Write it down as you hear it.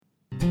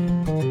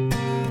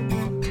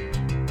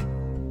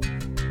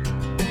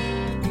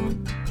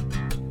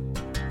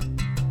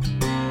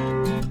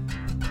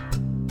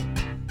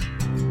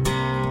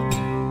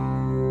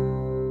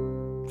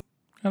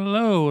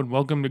and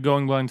welcome to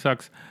Going Blind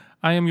Sucks.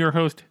 I am your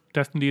host,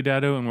 Dustin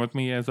Diodato, and with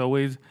me, as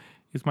always,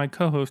 is my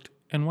co-host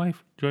and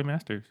wife, Joy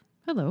Masters.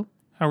 Hello.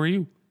 How are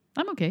you?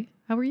 I'm okay.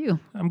 How are you?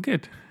 I'm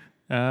good.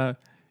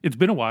 It's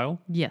been a while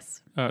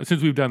Yes.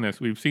 since we've done this.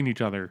 We've seen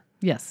each other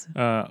Yes.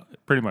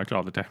 pretty much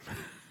all the time.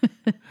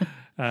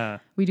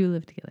 We do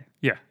live together.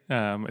 Yeah,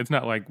 it's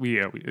not like we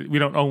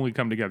don't only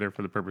come together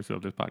for the purpose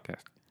of this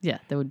podcast. Yeah,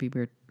 that would be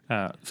weird.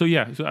 So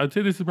I'd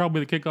say this is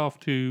probably the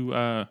kickoff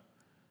to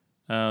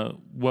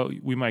what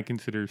we might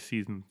consider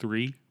season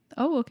 3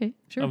 Oh, okay.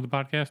 Sure. of the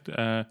podcast.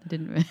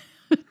 Didn't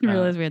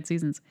realize we had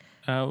seasons.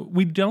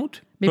 We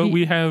don't, but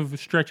we have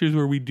stretches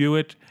where we do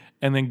it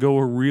and then go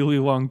a really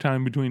long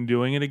time between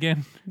doing it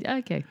again. Yeah,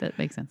 okay, that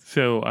makes sense.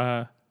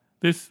 So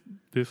this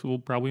will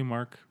probably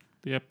mark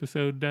the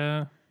episode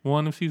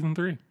 1 of season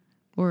 3.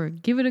 Or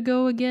give it a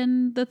go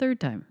again the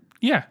third time.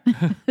 Yeah,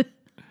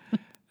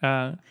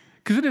 because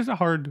it is a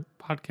hard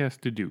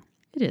podcast to do.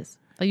 It is.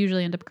 I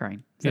usually end up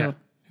crying. So Yeah,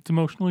 it's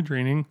emotionally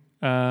draining,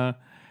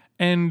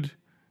 and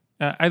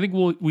I think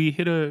we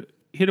hit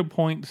a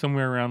point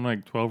somewhere around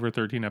like 12 or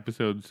 13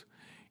 episodes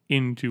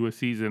into a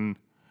season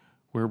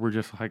where we're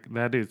just like,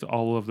 that is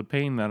all of the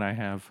pain that I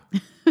have,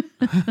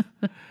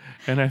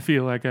 and I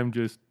feel like I'm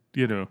just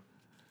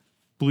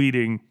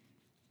bleeding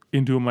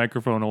into a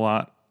microphone a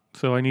lot,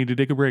 so I need to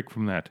take a break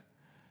from that.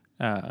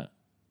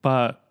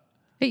 But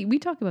hey, we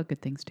talk about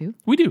good things too.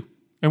 we do,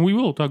 and we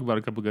will talk about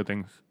a couple good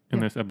things in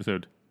this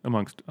episode,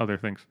 amongst other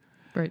things.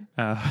 Right.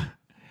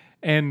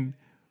 And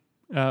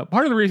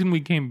part of the reason we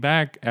came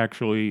back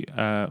actually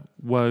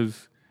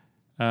was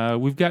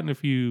we've gotten a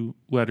few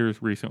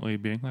letters recently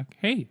being like,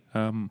 "Hey,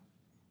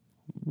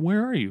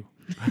 where are you?"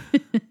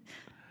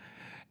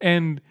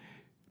 And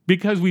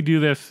because we do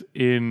this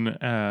in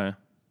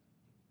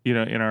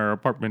in our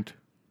apartment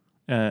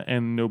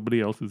and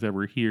nobody else is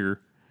ever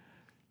here,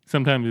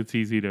 sometimes it's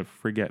easy to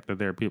forget that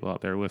there are people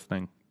out there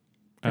listening.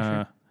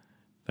 Sure.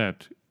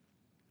 That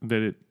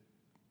it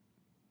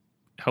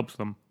helps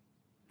them,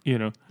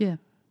 Yeah.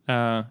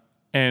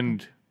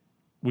 and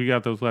we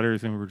got those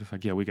letters and we were just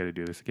like, yeah, we got to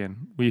do this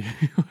again.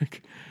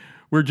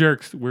 We're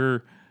jerks.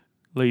 We're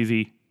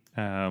lazy.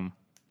 Well,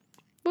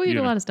 we had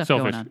a lot of stuff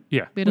selfish. going on.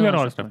 Yeah, we had a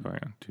lot of stuff going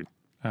on too.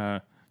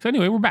 So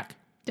anyway, we're back.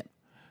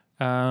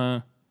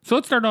 Yeah. So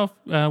let's start off.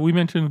 We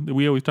mentioned that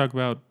we always talk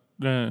about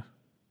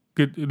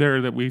good there,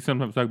 that we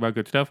sometimes talk about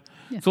good stuff.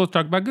 Yeah. So let's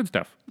talk about good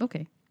stuff.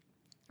 Okay.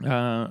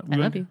 I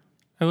love you.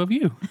 I love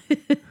you.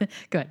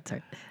 Go ahead.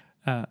 Sorry.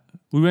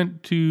 We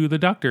went to the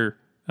doctor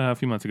a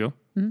few months ago.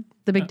 Mhm.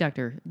 The big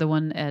doctor, the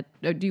one at.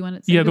 Do you want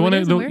to say Yeah, the who one it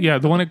at is and where?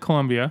 the one at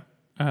Columbia.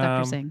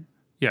 Dr. Singh.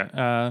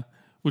 Yeah,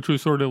 which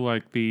was sort of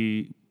like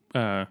the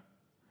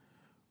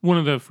one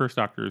of the first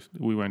doctors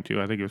that we went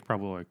to. I think it was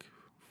probably like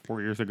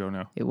 4 years ago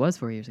now. It was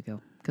 4 years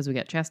ago because we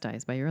got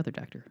chastised by your other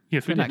doctor.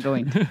 Yes, we for not did.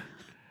 going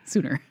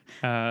sooner.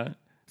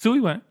 So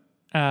we went,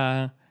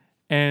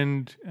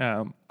 and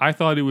I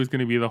thought it was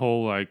going to be the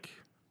whole like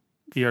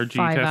ERG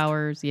 5 test.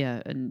 hours,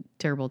 yeah, and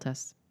terrible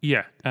tests.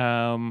 Yeah,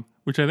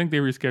 which I think they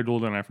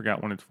rescheduled, and I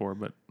forgot when it's for,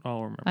 but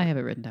I'll remember. I have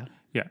it written down.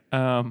 Yeah,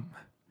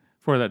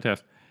 for that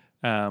test.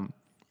 But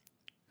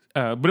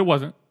it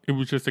wasn't. It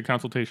was just a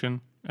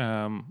consultation.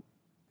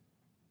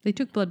 They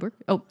took blood work.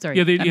 Oh, sorry.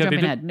 Yeah, I'm they jumping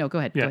did. ahead. No, go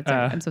ahead. Yeah, Go ahead.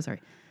 Sorry. I'm so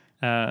sorry.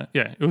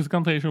 Yeah, it was a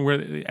consultation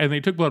and they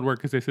took blood work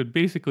because they said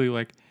basically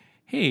like,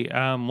 hey,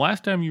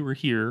 last time you were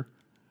here,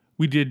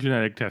 we did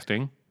genetic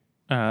testing,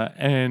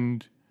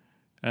 and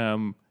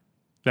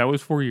that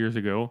was 4 years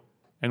ago,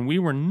 and we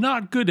were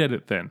not good at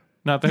it then.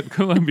 Not that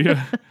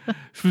Columbia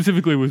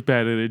specifically was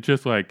bad at it,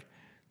 just like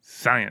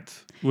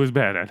science was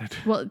bad at it.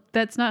 Well,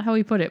 that's not how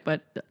he put it,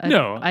 but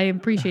No. I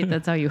appreciate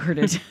that's how you heard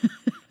it.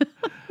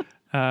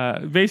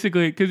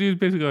 Basically, because he was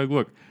basically like,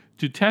 look,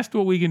 to test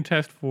what we can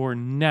test for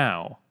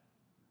now,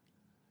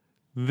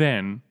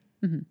 then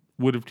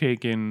would have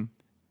taken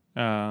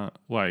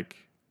like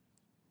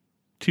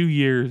 2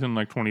 years and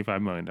like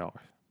 $25 million.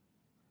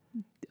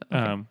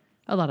 Okay.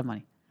 A lot of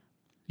money.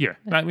 Yeah,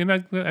 I mean, I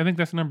think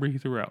that's the number he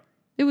threw out.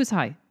 It was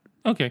high.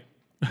 Okay,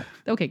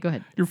 Okay, go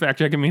ahead. you're fact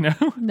checking me now.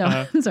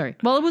 No, sorry.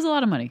 Well, it was a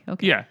lot of money.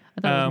 Okay. Yeah,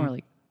 I thought it was more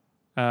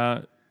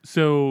like.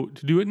 so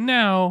to do it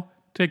now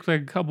takes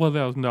like a couple of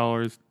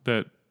 $1,000s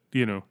that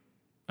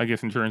I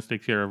guess insurance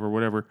takes care of or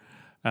whatever,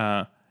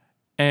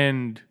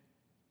 and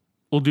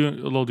they'll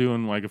do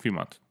in like a few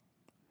months.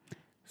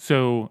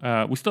 So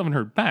we still haven't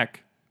heard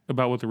back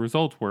about what the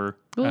results were.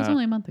 Well, it was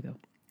only a month ago.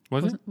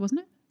 Wasn't it? Wasn't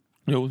it?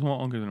 No, it was a lot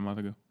longer than a month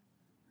ago.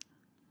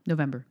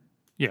 November.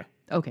 Yeah,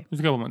 Okay. it was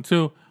a couple months.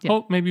 So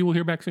Yeah. maybe we'll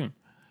hear back soon.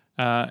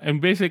 And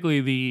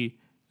basically the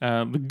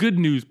good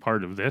news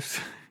part of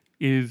this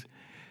is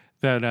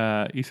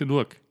that he said,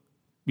 look,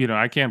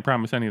 I can't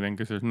promise anything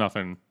because there's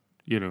nothing,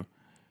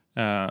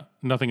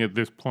 nothing at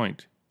this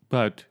point.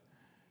 But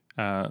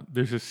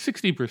there's a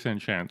 60%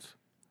 chance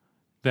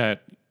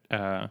that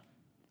that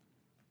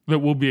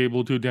we'll be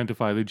able to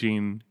identify the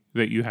gene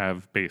that you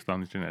have based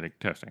on the genetic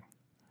testing.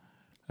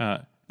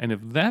 And if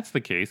that's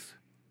the case,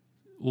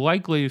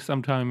 likely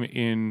sometime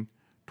in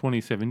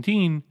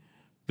 2017,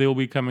 they'll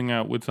be coming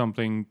out with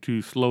something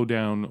to slow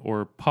down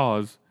or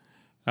pause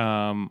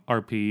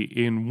RP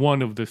in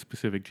one of the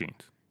specific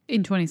genes.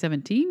 In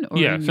 2017? Or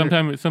Yeah,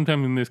 in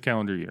sometime in this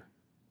calendar year.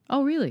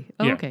 Oh, really?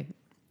 Oh, Yeah. okay.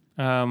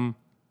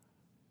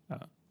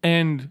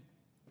 And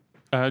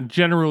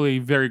generally,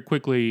 very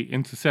quickly,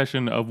 in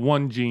succession of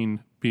one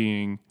gene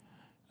being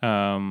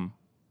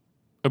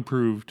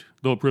approved,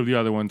 they'll approve the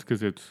other ones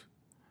because it's,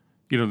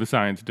 the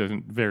science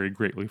doesn't vary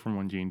greatly from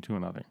one gene to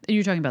another. And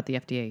you're talking about the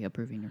FDA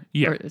approving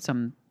Yeah. or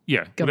some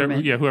Yeah,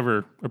 government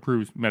whoever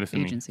approves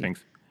medicine agency.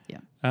 things.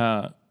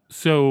 Yeah.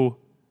 So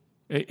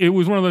it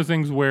was one of those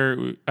things where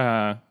it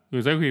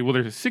was like, okay, well,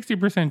 there's a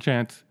 60%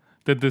 chance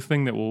that this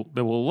thing that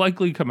will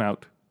likely come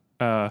out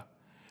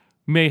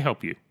may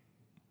help you.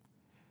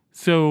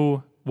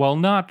 So while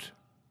not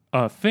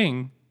a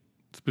thing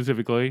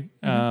specifically,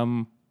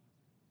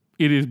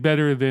 it is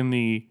better than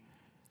the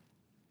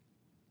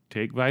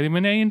take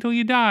vitamin A until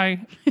you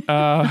die.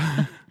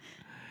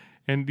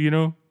 And,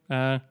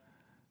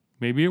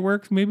 maybe it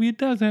works, maybe it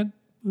doesn't.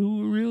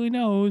 Who really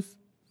knows?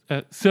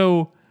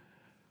 So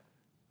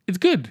it's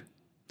good.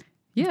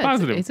 Yeah,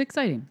 positive. it's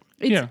exciting.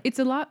 It's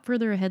a lot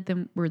further ahead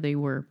than where they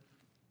were.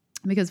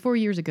 Because 4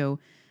 years ago,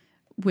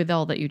 with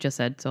all that you just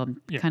said, so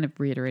I'm kind of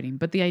reiterating,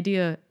 but the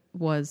idea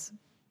was,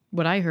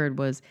 what I heard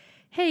was,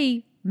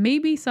 hey,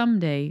 maybe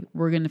someday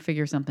we're going to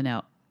figure something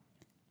out.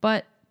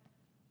 But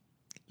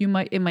it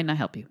might not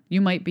help you.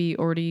 You might be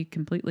already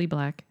completely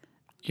black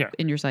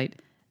in your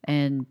sight,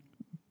 and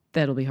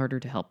that'll be harder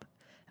to help.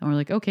 And we're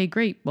like, okay,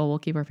 great. Well, we'll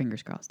keep our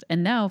fingers crossed.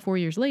 And now, 4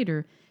 years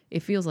later,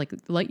 it feels like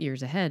light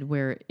years ahead,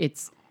 where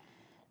it's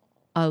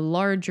a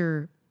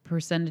larger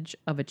percentage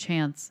of a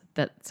chance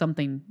that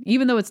something,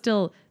 even though it's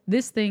still,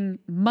 this thing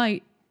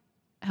might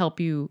help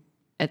you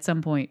at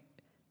some point,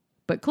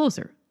 but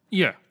closer.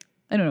 Yeah.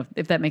 I don't know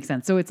if that makes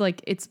sense. So it's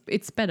like, it's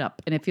sped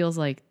up, and it feels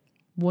like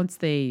once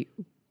they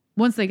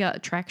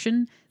got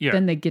traction,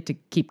 then they get to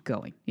keep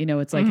going.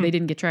 It's like they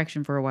didn't get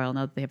traction for a while.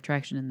 Now that they have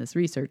traction in this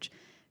research,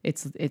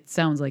 it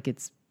sounds like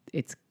it's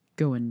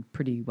going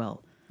pretty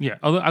well. Yeah.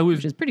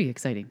 Which is pretty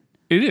exciting.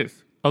 It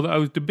is. Although I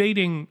was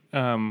debating.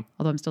 Although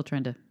I'm still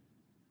trying to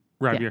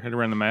wrap your head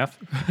around the math.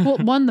 Well,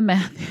 one, the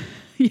math,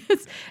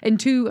 yes, and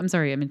two, I'm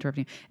sorry, I'm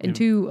interrupting you. And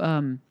two,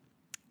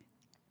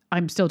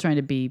 I'm still trying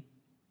to be.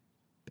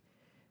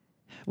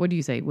 What do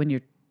you say when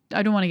you're?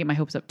 I don't want to get my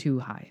hopes up too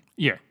high.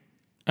 Yeah.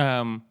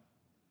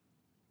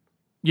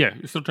 You're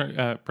still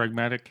trying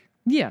pragmatic.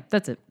 Yeah,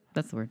 that's it.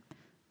 That's the word.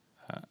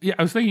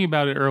 I was thinking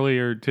about it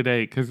earlier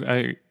today because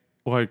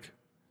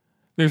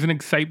there's an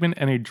excitement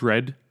and a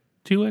dread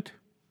to it.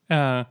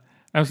 I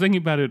was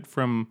thinking about it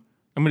I'm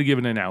going to give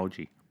an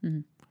analogy.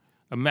 Mm-hmm.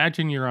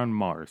 Imagine you're on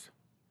Mars.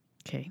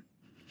 Okay.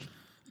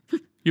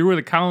 You're with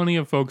a colony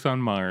of folks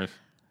on Mars,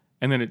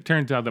 and then it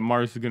turns out that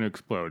Mars is going to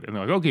explode. And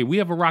they're like, okay, we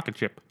have a rocket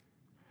ship.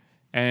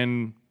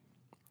 And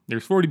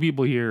there's 40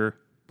 people here,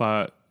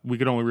 but we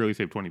could only really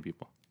save 20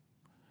 people.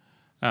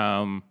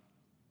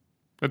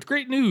 That's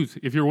great news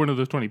if you're one of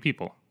those 20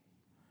 people.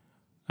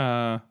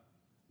 But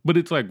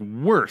it's like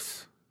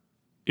worse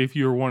if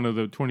you're one of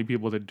the 20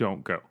 people that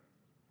don't go.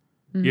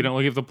 Mm-hmm.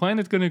 Like if the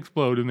planet's going to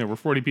explode and there were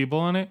 40 people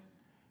on it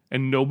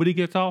and nobody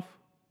gets off,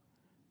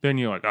 then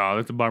you're like, oh,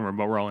 that's a bummer,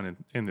 but we're all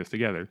in this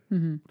together.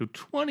 Mm-hmm. But if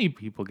 20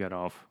 people get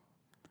off,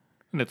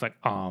 and it's like,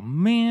 oh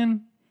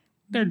man,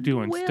 they're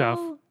doing stuff.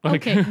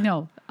 Like, okay,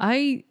 no,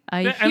 I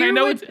and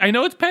I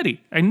know it's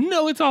petty. I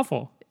know it's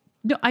awful.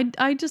 No,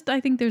 I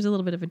think there's a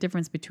little bit of a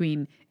difference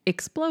between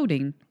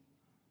exploding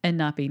and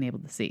not being able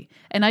to see.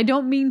 And I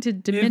don't mean to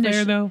diminish.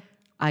 Is there, though?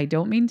 I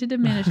don't mean to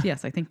diminish.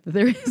 Yes, I think that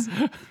there is.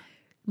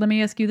 Let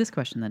me ask you this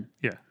question then.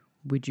 Yeah.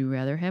 Would you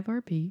rather have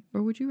RP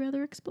or would you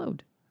rather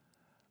explode?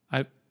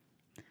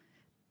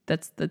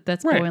 That's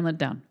right. Boiling it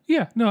down.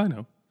 Yeah, no, I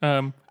know.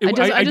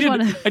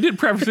 I did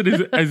preface it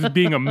as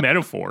being a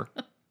metaphor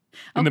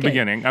in the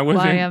bening. I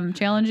wasn't. Why I'm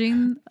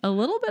challenging a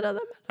little bit of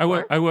them.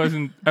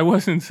 I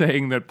wasn't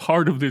saying that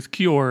part of this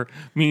cure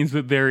means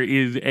that there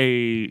is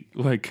an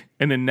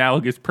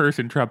analogous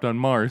person trapped on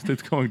Mars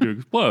that's going to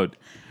explode.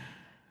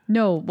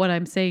 No, what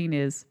I'm saying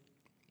is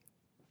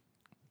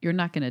you're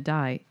not going to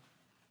die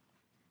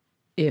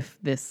if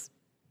this,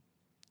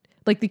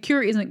 the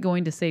cure isn't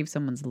going to save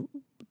someone's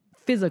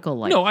physical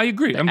life. No, I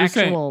agree. I'm just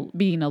saying,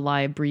 being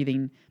alive,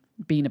 breathing,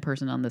 being a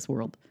person on this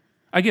world.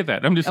 I get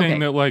that. I'm just saying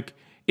that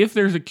if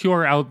there's a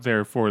cure out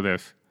there for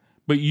this,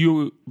 but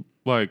you're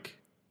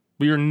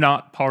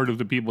not part of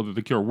the people that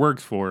the cure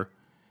works for,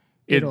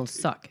 it'll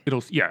suck.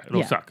 It'll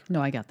suck.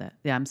 No, I got that.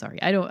 Yeah, I'm sorry.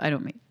 I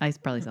don't mean, I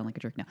probably sound like a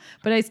jerk now,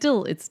 but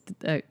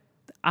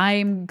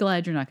I'm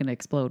glad you're not going to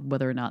explode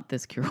whether or not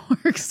this cure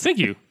works. Thank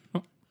you.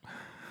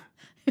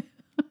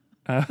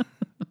 I'm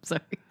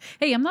sorry.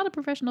 Hey, I'm not a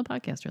professional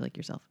podcaster like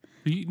yourself.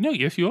 No,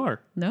 yes, you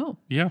are. No.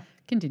 Yeah.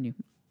 Continue.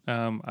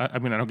 I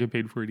don't get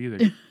paid for it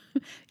either.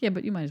 Yeah,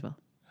 but you might as well.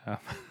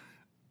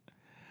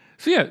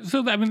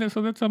 So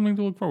that's something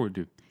to look forward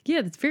to.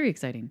 Yeah, that's very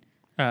exciting.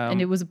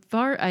 And it was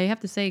I have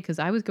to say, because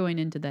I was going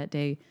into that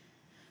day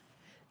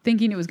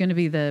thinking it was going to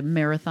be the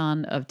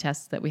marathon of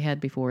tests that we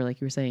had before,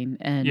 like you were saying.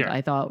 And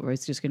I thought it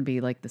was just going to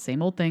be like the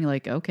same old thing.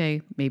 Like,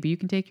 okay, maybe you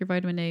can take your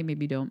vitamin A,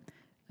 maybe you don't.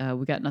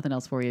 we got nothing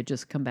else for you.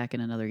 Just come back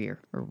in another year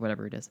or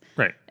whatever it is.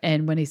 Right.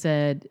 And when he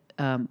said,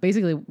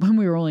 basically, when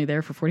we were only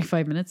there for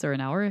 45 minutes or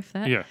an hour, if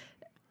that, Yeah.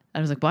 I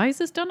was like, why is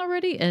this done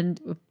already?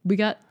 And we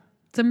got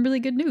some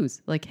really good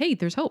news. Like, hey,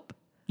 there's hope.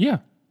 Yeah.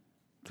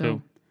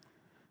 So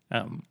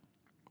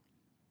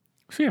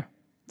yeah.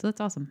 So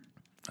that's awesome.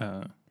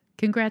 Uh,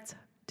 Congrats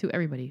to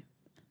everybody.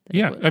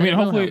 Yeah. I mean,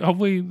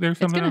 hopefully there's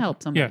something. It's going to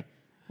help somebody. Yeah.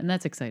 And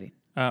that's exciting.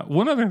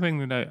 One other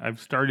thing that I've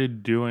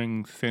started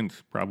doing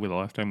since probably the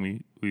last time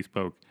we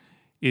spoke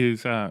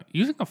is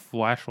using a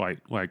flashlight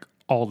like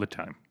all the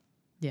time.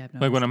 Yeah.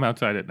 Like when I'm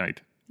outside at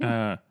night.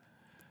 Yeah.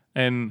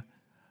 And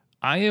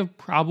I have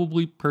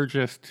probably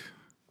purchased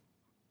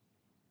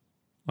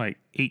like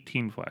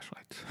 18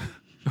 flashlights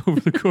over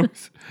the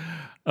course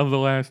of the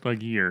last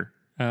like year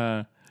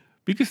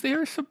because they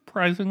are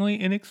surprisingly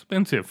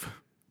inexpensive.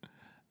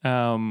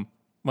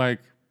 Like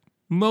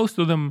most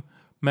of them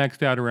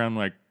maxed out around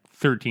like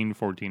 $13,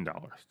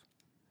 $14.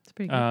 It's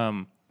pretty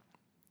good.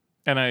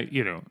 And I,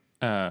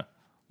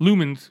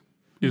 lumens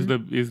is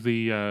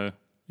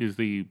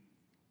the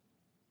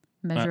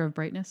measure of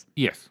brightness.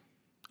 Yes.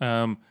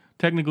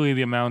 Technically,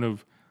 the amount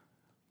of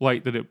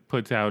light that it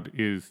puts out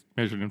is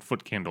measured in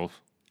foot candles,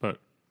 but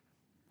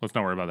let's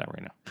not worry about that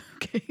right now.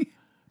 Okay.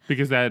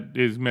 Because that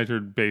is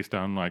measured based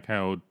on like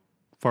how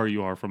far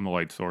you are from the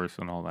light source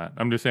and all that.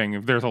 I'm just saying,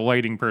 if there's a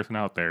lighting person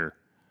out there,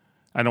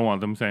 I don't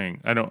want them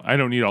saying I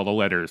don't need all the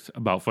letters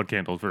about foot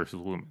candles versus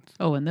lumens.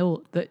 Oh, and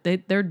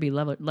there'd be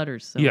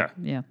letters. So, yeah.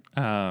 Yeah.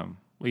 Our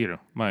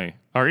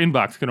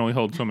inbox can only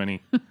hold so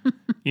many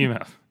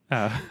emails.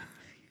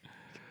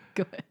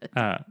 Go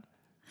ahead.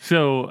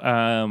 So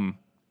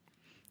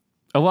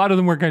a lot of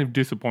them were kind of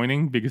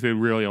disappointing because they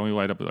really only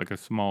light up like a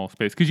small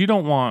space. Because you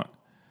don't want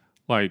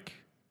like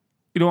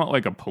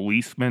a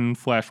policeman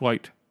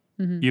flashlight.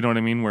 Mm-hmm. You know what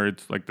I mean? Where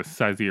it's like the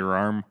size of your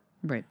arm.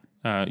 Right.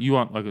 You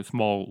want like a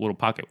small little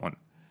pocket one.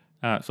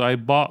 So I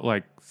bought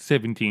like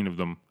 17 of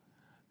them,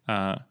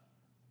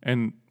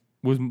 and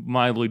was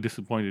mildly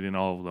disappointed in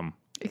all of them.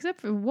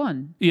 Except for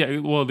one. Yeah.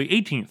 Well, the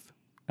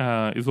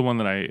 18th is the one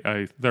that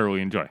I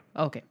thoroughly enjoy.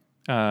 Okay.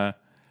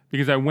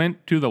 Because I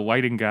went to the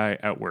lighting guy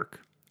at work,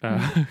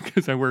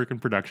 because I work in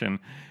production,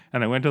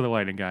 and I went to the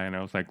lighting guy and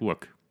I was like,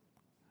 look,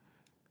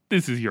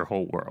 this is your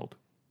whole world.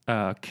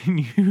 Can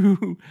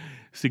you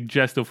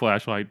suggest a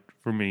flashlight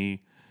for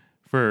me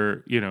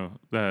for,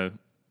 that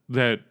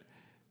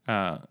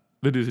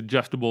is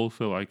adjustable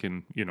so I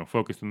can,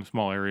 focus in a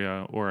small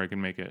area, or I can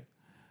make it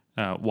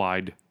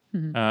wide,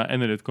 and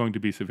that it's going to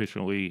be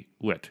sufficiently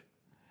lit.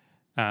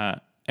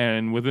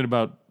 And within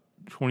about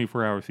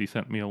 24 hours, he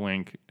sent me a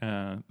link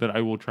that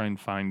I will try and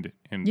find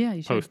and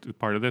post as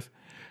part of this.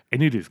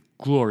 And it is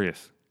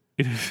glorious.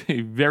 It is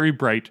a very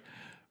bright,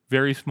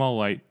 very small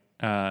light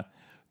that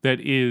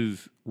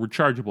is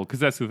rechargeable. Because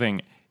that's the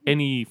thing.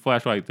 Any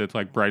flashlight that's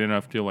like bright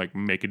enough to like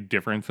make a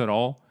difference at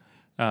all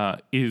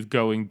is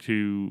going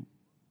to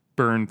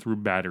burn through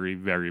battery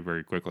very,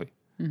 very quickly.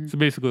 Mm-hmm. So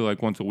basically,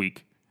 like once a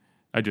week,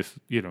 I just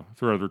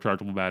throw the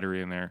rechargeable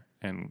battery in there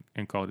and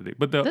call it a day.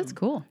 But that's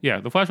cool.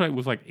 Yeah, the flashlight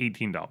was like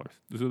 $18.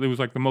 So it was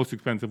like the most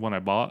expensive one I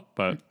bought,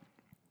 but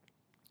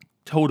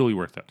totally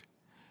worth it.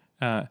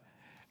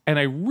 And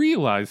I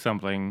realized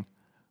something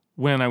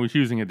when I was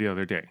using it the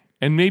other day,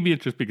 and maybe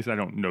it's just because I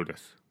don't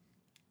notice,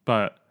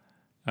 but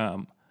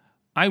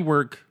I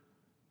work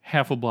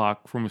half a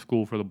block from a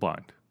school for the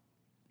blind,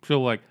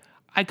 so like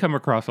I come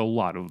across a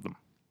lot of them.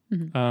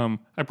 Mm-hmm.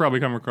 I probably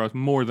come across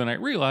more than I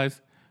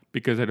realize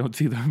because I don't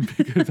see them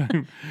because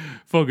I'm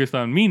focused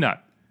on me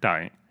not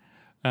dying.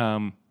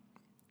 And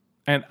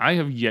I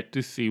have yet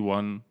to see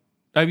one.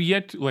 I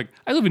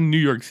live in New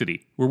York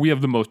City, where we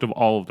have the most of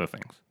all of the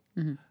things,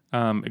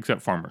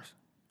 except farmers.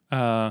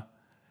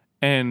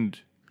 And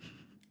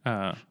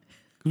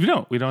we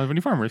don't have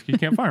any farmers because you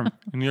can't farm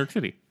in New York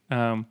City.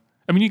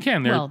 I mean, you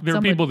can. There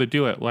are people that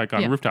do it like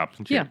on rooftops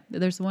and shit. Yeah,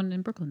 there's the one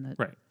in Brooklyn that.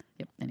 Right.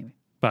 Yep. Anyway.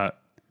 But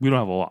we don't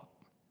have a lot.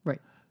 Right.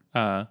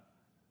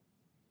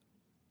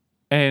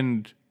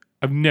 And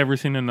I've never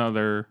seen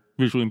another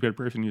visually impaired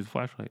person use a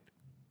flashlight.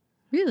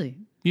 Really?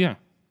 Yeah.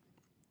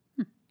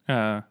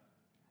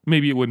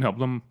 Maybe it wouldn't help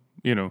them,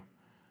 I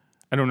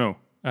don't know.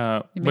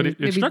 But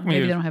it struck me.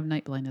 Maybe they don't have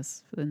night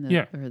blindness or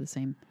the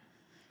same.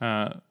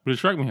 But it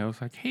struck me. I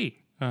was like, hey,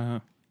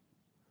 am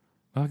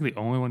I like the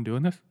only one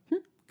doing this?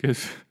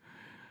 Because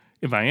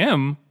if I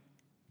am,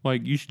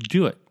 like, you should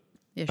do it.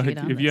 Yeah, like,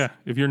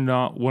 if you're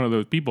not one of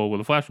those people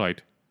with a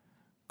flashlight,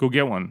 go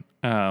get one.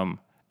 And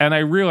I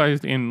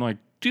realized in like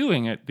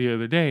doing it the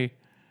other day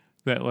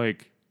that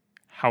like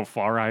how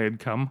far I had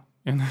come,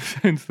 in the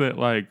sense that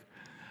like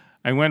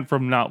I went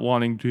from not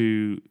wanting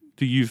to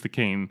use the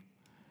cane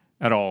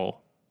at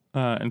all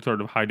and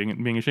sort of hiding it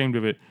and being ashamed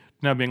of it,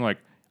 now being like,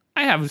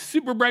 I have a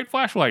super bright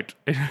flashlight,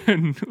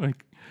 and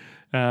like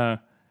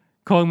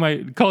calling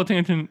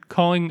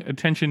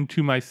attention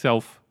to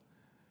myself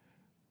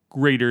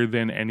greater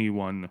than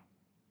anyone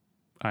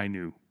I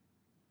knew,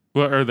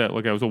 or that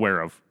like I was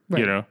aware of,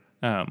 right.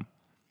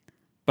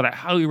 But I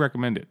highly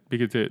recommend it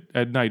because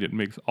at night it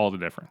makes all the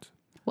difference.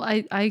 Well,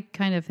 I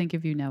kind of think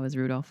of you now as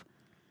Rudolph.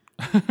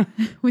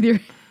 with your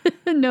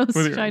nose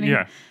With your- shining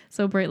yeah.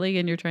 so brightly,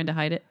 and you're trying to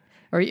hide it,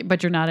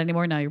 but you're not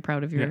anymore. Now you're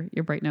proud of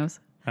your bright nose.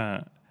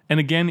 And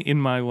again, in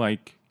my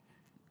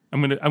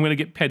I'm gonna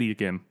get petty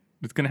again.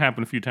 It's gonna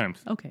happen a few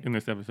times. Okay. In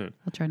this episode.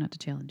 I'll try not to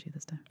challenge you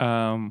this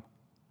time.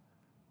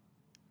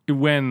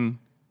 When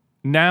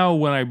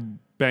I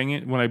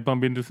when I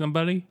bump into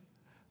somebody,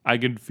 I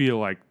can feel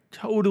like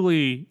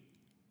totally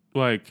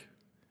like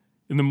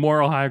in the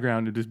moral high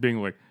ground and just being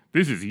like,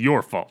 this is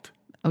your fault.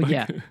 Oh,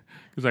 yeah.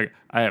 It's like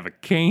I have a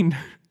cane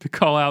to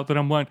call out that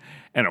I'm one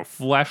and a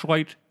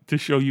flashlight to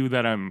show you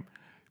that I'm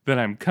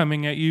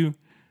coming at you.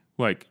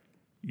 Like,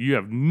 you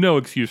have no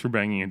excuse for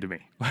banging into me.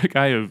 Like,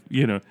 I have,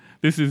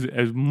 this is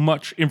as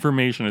much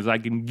information as I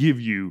can give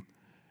you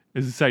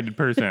as a sighted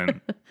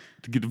person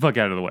to get the fuck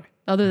out of the way.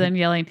 Other than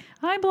yelling,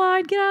 I'm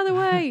blind, get out of the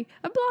way.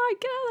 I'm blind,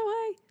 get out of the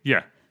way.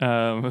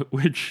 Yeah.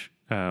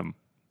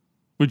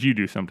 Which you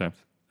do sometimes.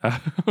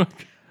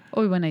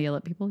 Oh, when I yell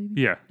at people? You mean?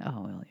 Yeah.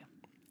 Oh, well,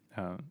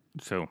 yeah.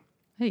 So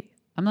Hey,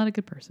 I'm not a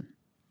good person.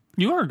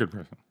 you are a good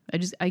person.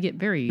 I get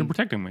very, You're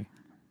protecting me.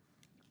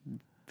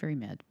 very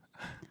mad.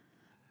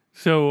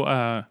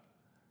 So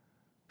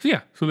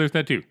there's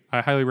that too.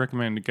 I highly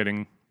recommend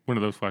getting one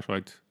of those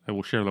flashlights. I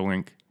will share the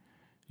link.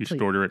 You should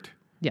Please. order it.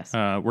 Yes.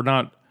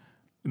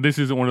 This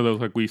isn't one of those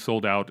like we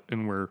sold out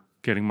and we're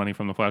getting money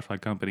from the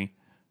flashlight company.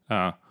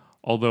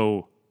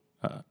 Although,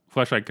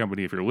 flashlight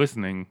company, if you're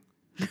listening,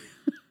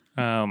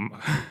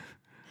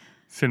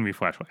 send me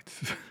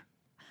flashlights.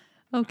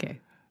 Okay.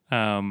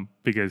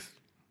 Because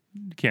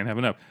you can't have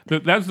enough.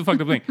 That's the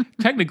fucked up thing.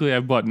 Technically,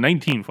 I've bought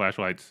 19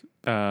 flashlights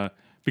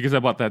because I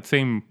bought that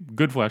same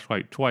good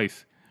flashlight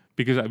twice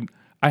because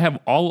I have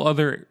all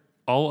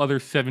other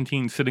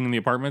 17 sitting in the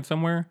apartment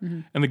somewhere,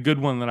 and the good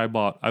one that I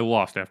bought I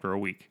lost after a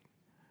week,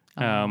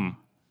 and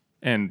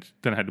then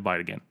I had to buy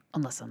it again.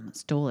 Unless someone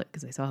stole it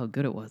because they saw how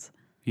good it was.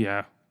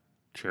 Yeah,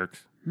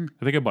 jerks. I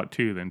think I bought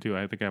two then too.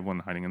 I think I have one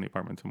hiding in the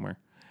apartment somewhere,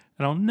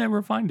 and I'll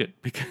never find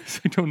it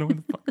because I don't know where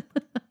the fuck.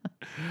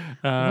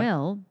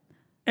 Well,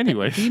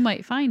 Anyways, we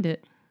might find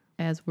it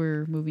as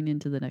we're moving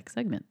into the next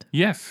segment.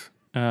 yes,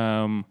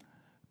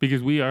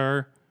 because we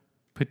are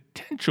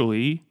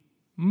potentially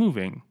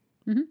moving,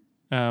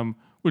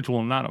 which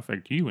will not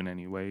affect you in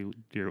any way,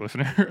 dear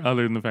listener,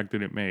 other than the fact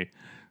that it may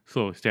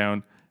slow us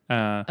down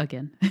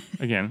Again.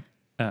 again.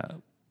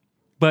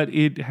 But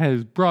it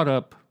has brought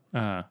up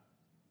a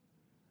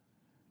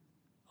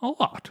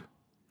lot.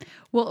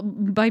 Well,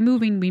 by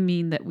moving, we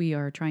mean that we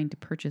are trying to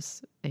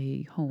purchase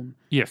a home.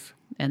 Yes.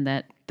 And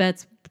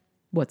that's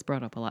what's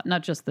brought up a lot.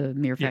 Not just the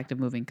mere fact of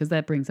moving, because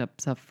that brings up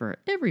stuff for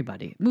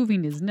everybody.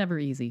 Moving is never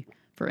easy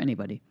for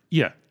anybody.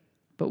 Yeah.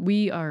 But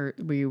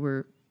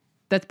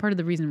that's part of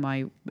the reason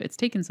why it's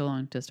taken so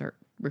long to start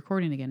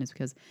recording again, is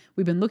because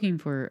we've been looking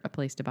for a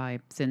place to buy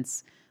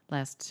since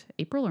last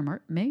April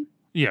or May.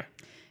 Yeah.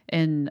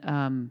 And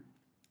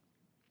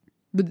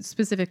with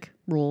specific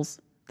rules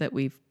that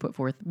we've put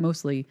forth,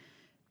 mostly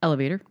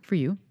elevator for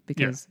you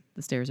because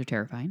the stairs are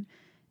terrifying.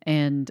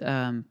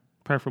 And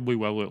Preferably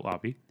well-lit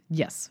lobby.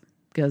 yes,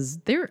 because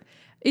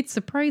it's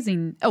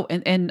surprising. Oh,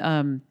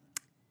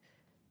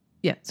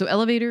 so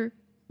elevator,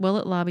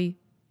 well-lit lobby,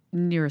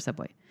 near a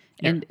subway.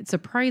 Yeah. And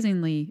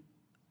surprisingly,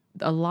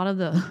 a lot of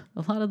the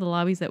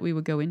lobbies that we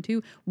would go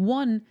into,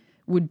 one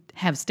would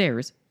have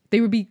stairs. They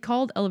would be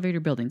called elevator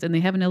buildings, and they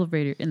have an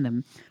elevator in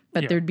them.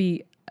 But there'd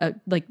be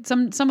like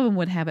some of them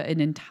would have an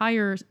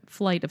entire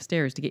flight of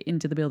stairs to get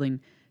into the building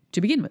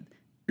to begin with.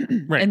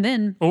 Right. And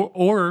then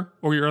or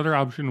your other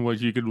option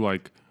was you could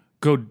like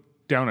go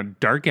down a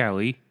dark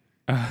alley,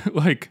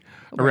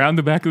 around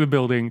the back of the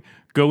building,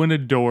 go in a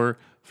door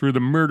through the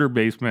murder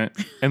basement,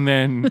 and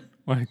then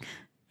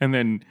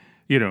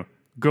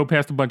go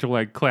past a bunch of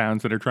like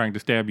clowns that are trying to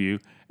stab you,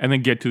 and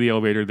then get to the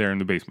elevator there in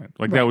the basement.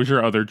 Like that was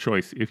your other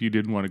choice if you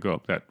didn't want to go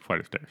up that flight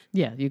of stairs.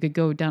 yeah, you could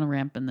go down a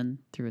ramp and then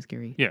through a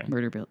scary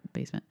murder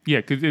basement.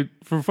 Yeah, because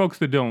for folks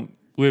that don't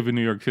live in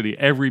New York City,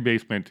 every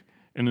basement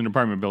in an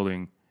apartment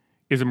building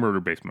is a murder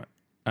basement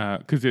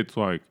because it's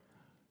like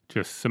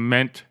just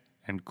cement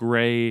and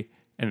gray,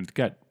 and it's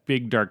got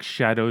big dark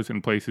shadows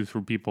in places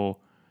for people,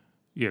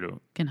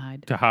 Can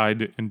hide. to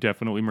hide and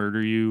definitely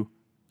murder you.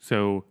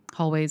 So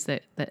Hallways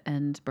that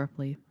end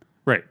abruptly.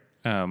 right,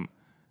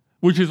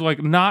 which is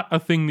like not a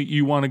thing that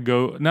you want to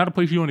go, not a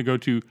place you want to go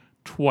to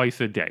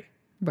twice a day.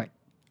 Right.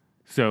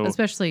 So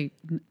Especially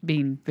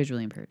being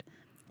visually impaired.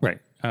 right,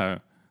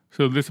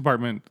 so this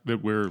apartment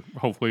that we're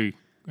hopefully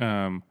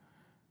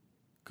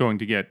going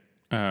to get.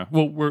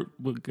 We'll go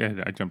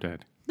ahead. I jumped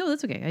ahead. No,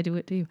 that's okay. I do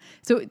it to you.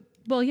 So,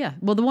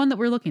 the one that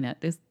we're looking at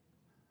is,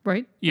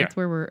 right? Yeah. That's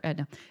where we're at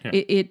now.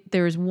 Yeah.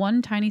 There's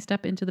one tiny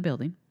step into the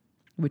building,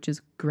 which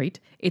is great.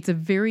 It's a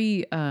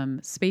very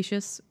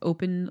spacious,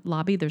 open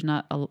lobby. There's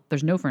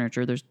no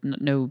furniture. There's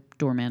no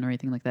doorman or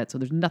anything like that. So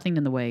there's nothing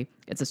in the way.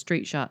 It's a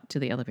straight shot to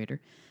the elevator.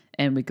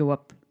 And we go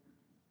up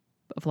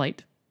a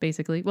flight,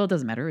 basically. Well, it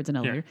doesn't matter. It's an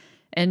elevator.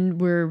 And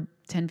we're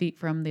 10 feet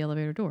from the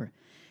elevator door.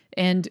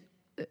 And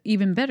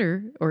even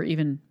better, or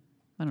even,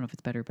 I don't know if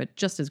it's better, but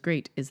just as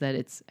great is that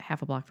it's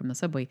half a block from the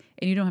subway,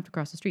 and you don't have to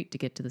cross the street to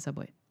get to the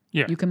subway.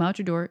 Yeah. You come out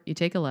your door, you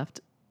take a left,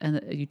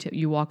 and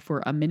you walk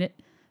for a minute,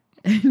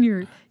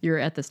 and you're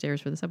at the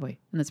stairs for the subway,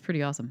 and that's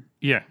pretty awesome.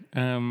 Yeah.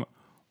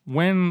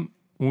 When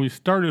we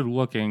started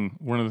looking,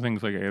 one of the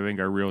things like I think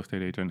our real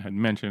estate agent had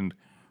mentioned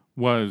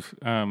was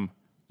that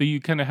you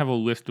kind of have a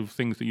list of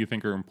things that you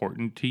think are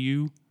important to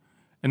you.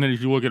 And then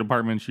as you look at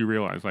apartments, you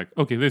realize like,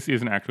 okay, this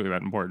isn't actually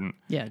that important.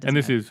 Yeah. And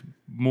this is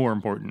more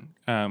important.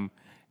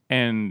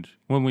 And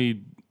when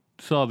we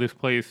saw this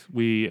place,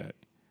 we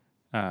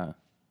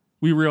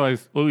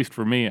realized, at least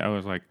for me, I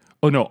was like,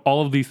 oh no,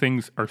 all of these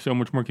things are so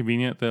much more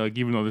convenient that like,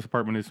 even though this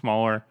apartment is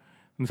smaller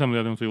than some of the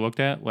other ones we looked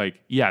at,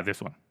 like, yeah,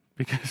 this one.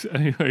 Because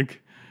I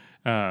like,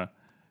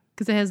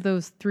 because it has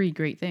those 3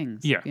 great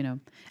things. Yeah. You know,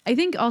 I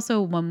think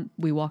also when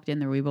we walked in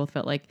there, we both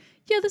felt like,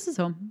 yeah, this is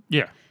home.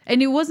 yeah,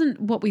 And it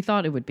wasn't what we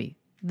thought it would be.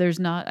 There's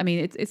not, I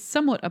mean, it's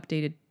somewhat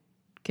updated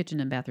kitchen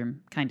and bathroom,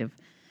 kind of.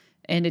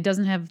 And it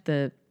doesn't have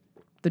the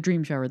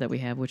dream shower that we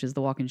have, which is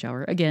the walk-in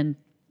shower. Again,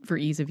 for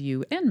ease of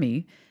you and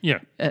me, yeah,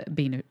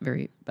 being a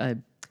very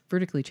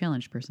vertically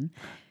challenged person,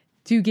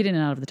 to get in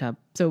and out of the tub.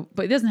 So,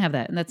 but it doesn't have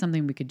that, and that's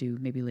something we could do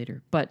maybe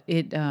later. But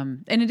it,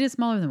 and it is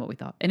smaller than what we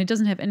thought. And it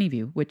doesn't have any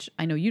view, which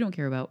I know you don't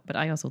care about, but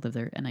I also live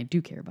there, and I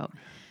do care about.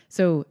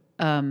 So,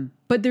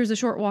 but there's a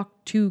short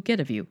walk to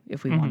get a view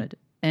if we wanted.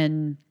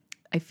 And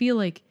I feel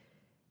like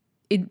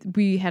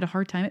we had a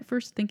hard time at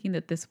first thinking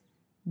that this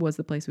was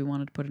the place we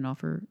wanted to put an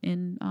offer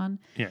in on.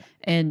 yeah,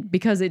 And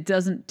because it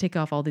doesn't tick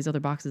off all these other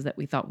boxes that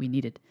we thought we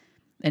needed.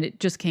 And it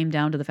just came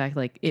down to the fact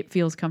like it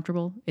feels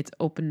comfortable. It's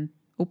open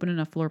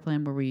enough floor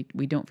plan where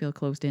we don't feel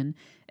closed in.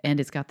 And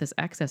it's got this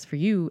access for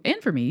you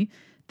and for me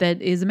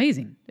that is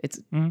amazing. It's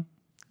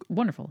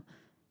wonderful.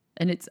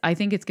 And I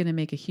think it's going to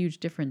make a huge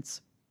difference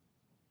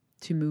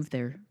to move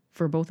there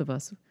for both of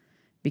us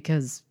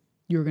because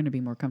you're going to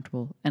be more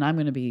comfortable and I'm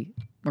going to be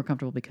more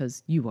comfortable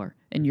because you are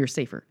and you're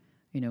safer,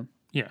 you know?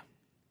 yeah.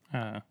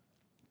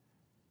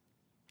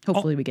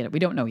 Hopefully we get it. We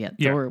don't know yet.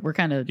 So Yeah. we're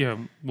kind of... Yeah,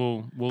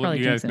 we'll let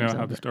you guys know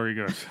how the story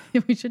goes.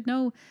 We should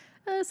know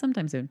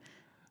sometime soon.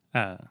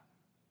 Uh,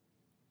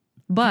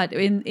 But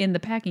in the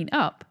packing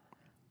up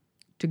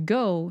to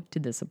go to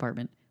this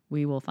apartment,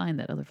 we will find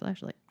that other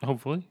flashlight.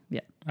 hopefully.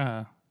 Yeah.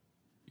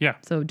 Yeah.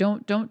 So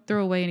don't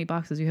throw away any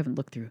boxes you haven't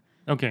looked through.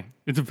 Okay.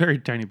 It's a very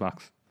tiny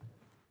box.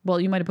 Well,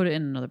 you might have put it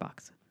in another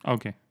box.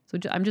 Okay. So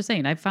I'm just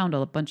saying, I found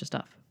a bunch of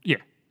stuff Yeah.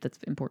 that's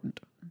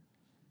important.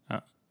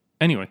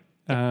 Anyway,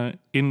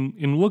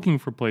 in looking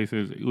for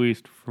places, at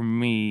least for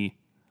me,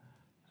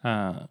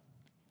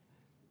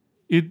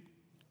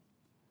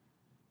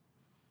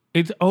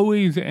 it's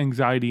always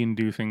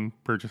anxiety-inducing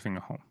purchasing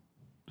a home.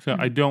 So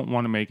I don't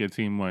want to make it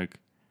seem like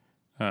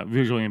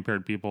visually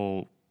impaired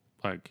people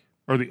like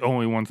are the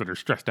only ones that are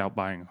stressed out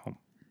buying a home.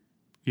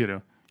 You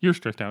know, you're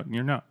stressed out and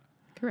you're not.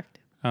 Correct.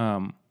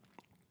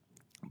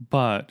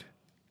 But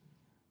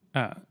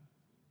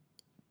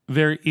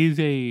there is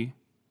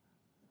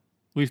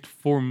at least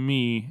for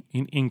me,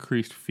 an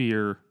increased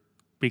fear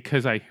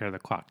because I hear the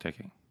clock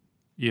ticking,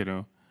 you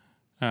know?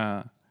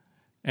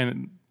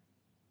 And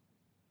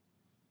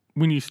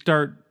when you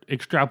start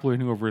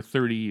extrapolating over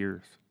 30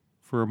 years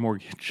for a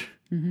mortgage,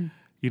 you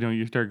know,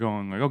 you start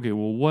going like, okay,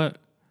 well,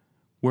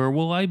 where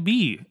will I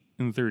be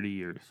in 30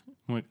 years?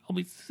 I'm like, I'll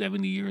be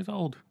 70 years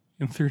old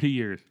in 30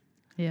 years.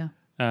 Yeah.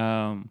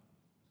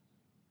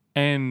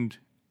 And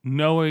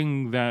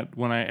knowing that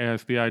when I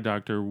asked the eye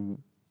doctor,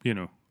 you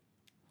know,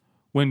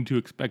 when to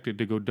expect it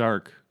to go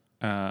dark,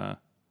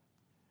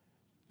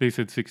 they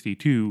said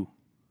 62.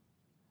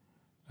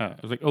 I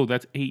was like, oh,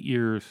 that's 8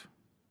 years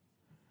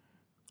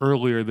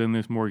earlier than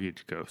this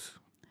mortgage goes.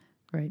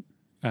 Right.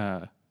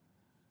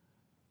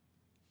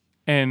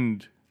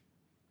 And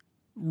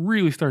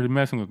really started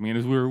messing with me. And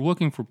as we were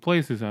looking for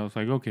places, I was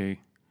like, okay,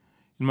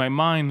 in my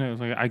mind, I was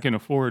like, I can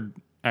afford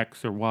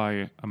X or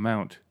Y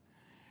amount.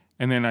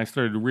 And then I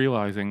started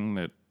realizing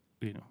that,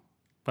 you know,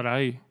 but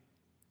I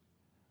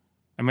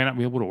may not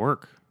be able to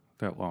work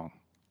that long,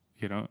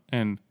 you know,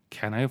 and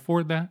can I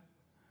afford that?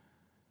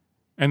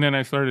 And then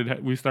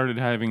we started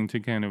having to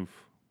kind of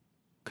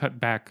cut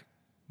back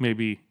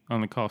maybe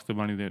on the cost of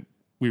money that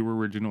we were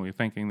originally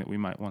thinking that we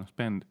might want to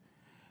spend.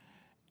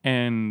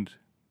 And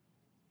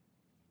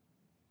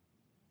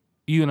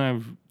you and I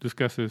have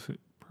discussed this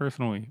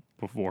personally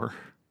before,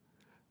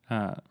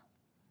 but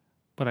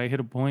I hit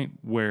a point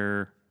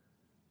where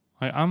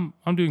I'm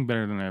doing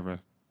better than I ever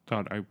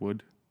thought I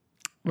would.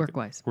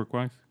 Work-wise.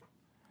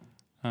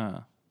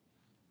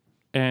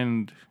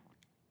 And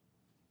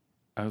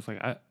I was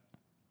like,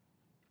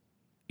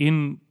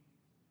 in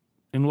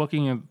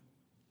looking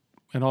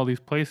at all these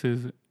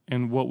places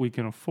and what we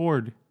can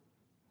afford,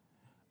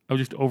 I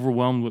was just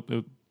overwhelmed with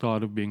the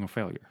thought of being a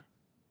failure.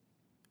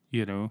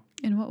 You know?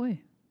 In what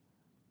way?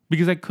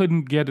 Because I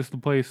couldn't get us the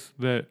place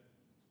that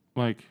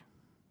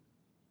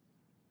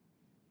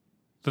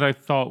I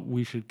thought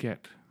we should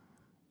get.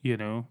 You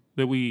know?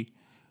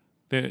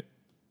 That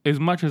as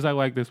much as I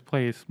like this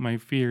place, my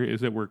fear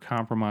is that we're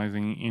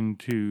compromising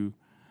into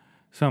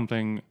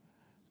something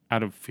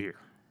out of fear.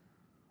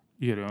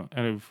 You know,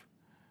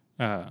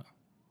 out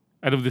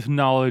of this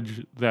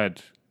knowledge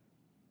that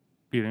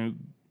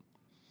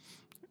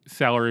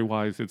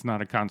salary-wise, it's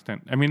not a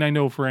constant. I mean, I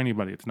know for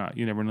anybody it's not.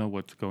 You never know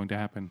what's going to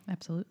happen.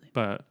 Absolutely.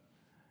 But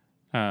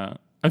I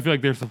feel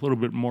like there's a little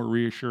bit more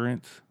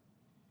reassurance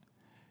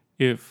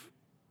if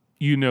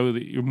you know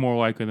that you're more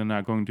likely than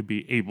not going to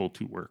be able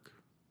to work.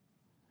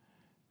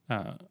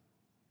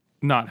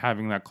 Not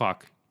having that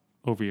clock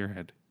over your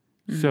head.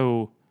 Mm-hmm.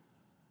 So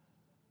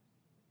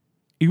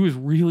it was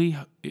really,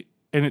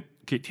 and it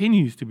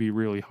continues to be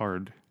really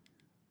hard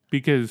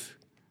because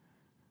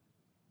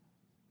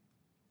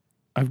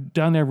I've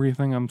done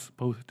everything I'm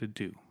supposed to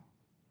do.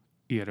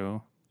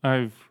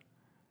 I've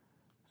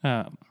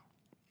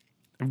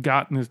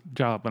gotten this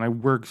job and I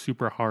work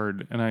super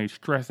hard and I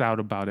stress out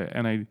about it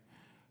and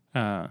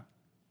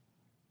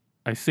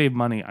I save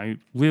money. I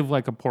live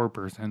like a poor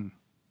person.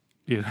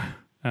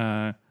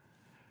 I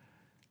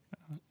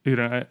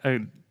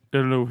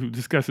don't know if we've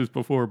discussed this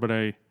before,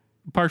 but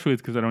partially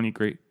it's because I don't eat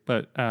great.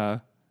 But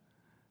like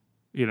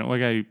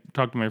I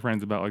talk to my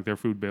friends about like their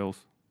food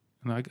bills,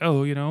 and they're like,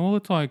 oh, well,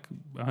 it's like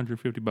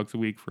 $150 a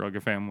week for like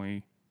a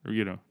family, or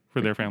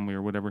for their family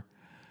or whatever.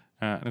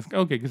 And it's like,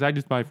 okay, because I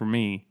just buy for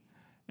me,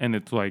 and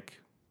it's like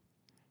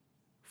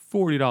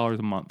 $40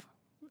 a month,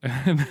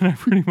 and then I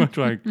pretty much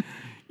like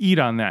eat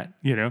on that,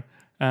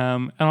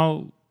 and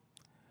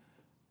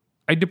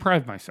I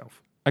deprive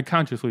myself. I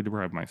consciously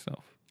deprive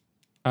myself.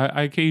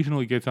 I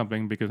occasionally get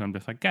something because I'm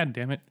just like, God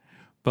damn it.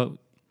 But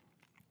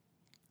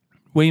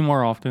way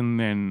more often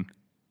than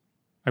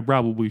I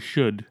probably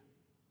should,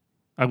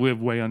 I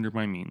live way under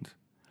my means.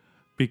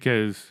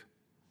 Because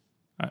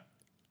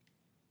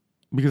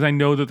I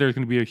know that there's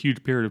going to be a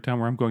huge period of time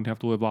where I'm going to have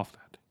to live off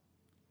that.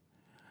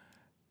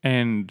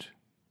 And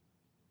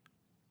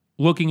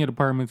looking at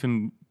apartments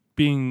and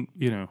being,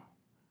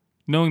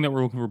 knowing that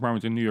we're looking for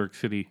apartments in New York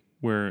City,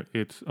 where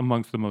it's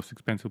amongst the most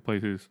expensive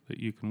places that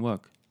you can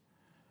look.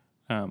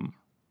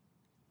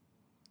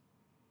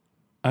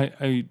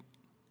 I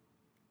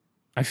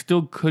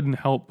still couldn't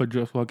help but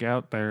just look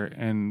out there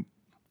and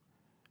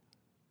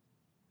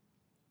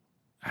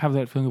have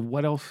that feeling of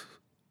what else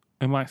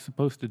am I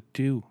supposed to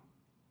do?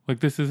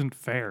 Like, this isn't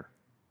fair.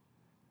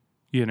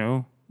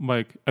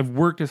 Like, I've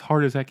worked as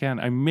hard as I can.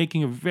 I'm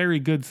making a very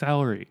good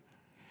salary.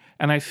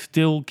 And I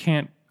still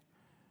can't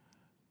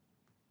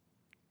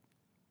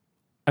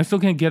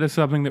get us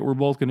something that we're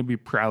both going to be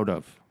proud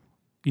of.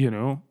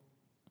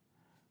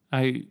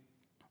 I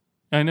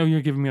know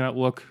you're giving me that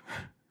look.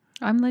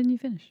 I'm letting you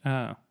finish.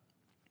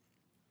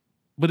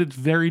 But it's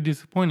very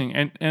disappointing.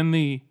 And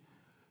the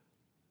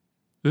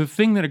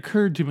thing that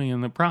occurred to me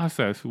in the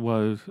process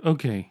was,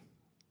 okay,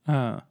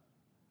 I'll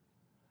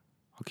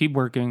keep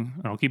working,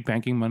 and I'll keep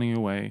banking money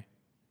away,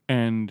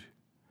 and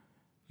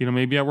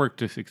maybe I work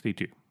to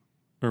 62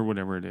 or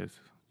whatever it is,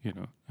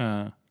 and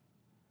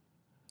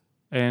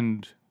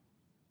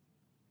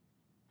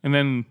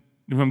then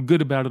if I'm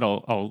good about it,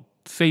 I'll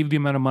save the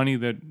amount of money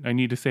that I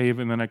need to save,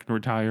 and then I can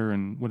retire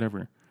and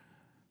whatever.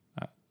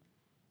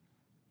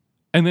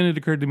 And then it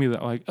occurred to me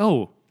that, like,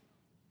 oh,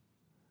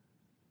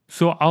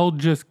 so I'll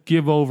just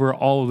give over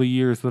all the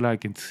years that I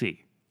can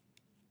see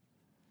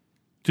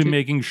to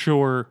making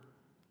sure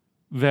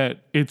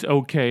that it's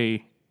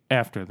okay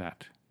after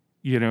that,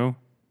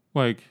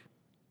 like,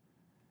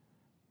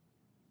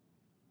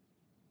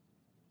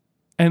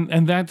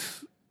 and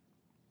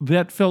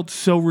that felt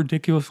so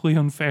ridiculously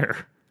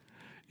unfair,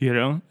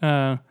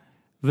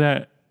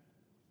 that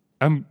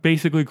I'm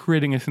basically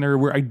creating a scenario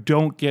where I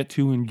don't get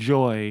to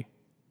enjoy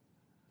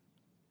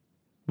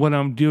what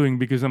I'm doing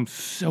because I'm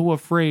so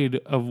afraid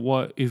of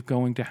what is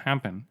going to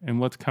happen and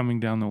what's coming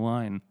down the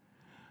line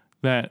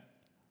that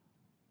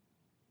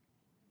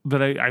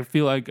I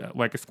feel like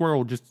a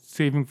squirrel just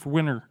saving for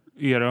winter,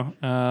 but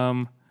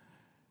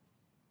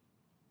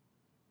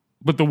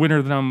the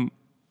winter that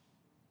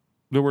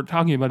we're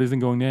talking about isn't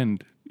going to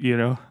end,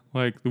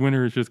 like the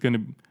winter is just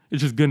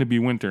gonna be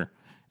winter,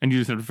 and you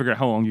just have to figure out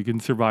how long you can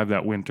survive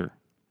that winter.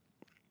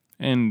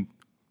 And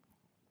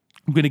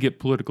I'm gonna get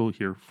political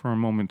here for a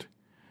moment.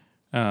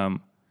 And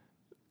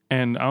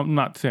I'm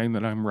not saying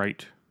that I'm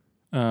right,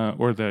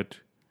 or that,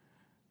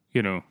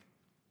 that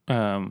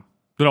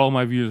all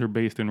my views are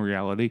based in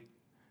reality,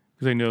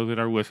 because I know that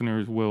our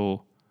listeners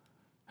will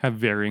have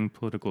varying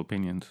political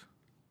opinions.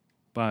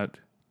 But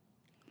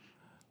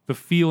the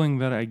feeling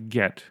that I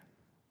get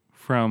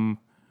from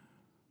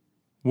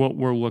what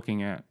we're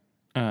looking at,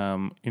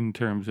 in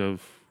terms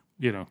of,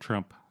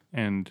 Trump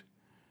and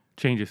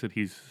changes that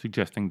he's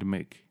suggesting to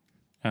make,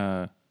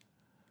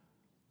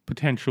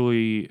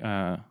 potentially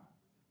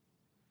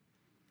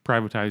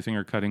privatizing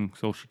or cutting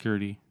Social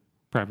Security,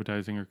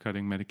 privatizing or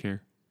cutting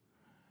Medicare,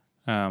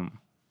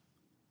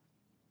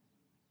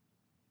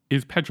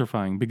 is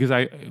petrifying, because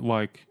I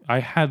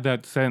had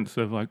that sense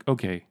of like,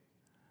 okay,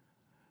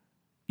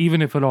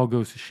 even if it all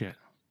goes to shit,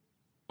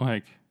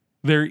 like,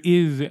 there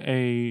is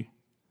a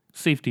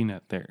safety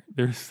net there.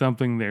 There's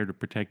something there to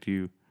protect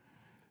you,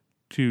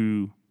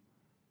 to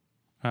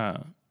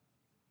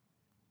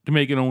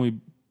make it only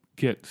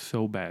get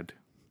so bad.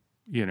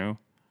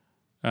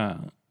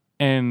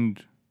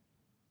 And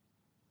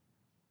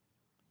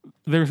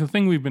there's a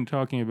thing we've been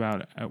talking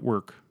about at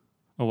work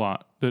a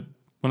lot. That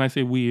when I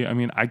say we, I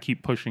mean I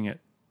keep pushing it,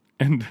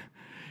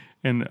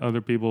 and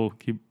other people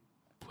keep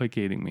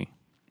placating me.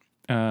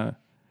 And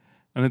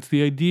it's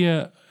the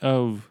idea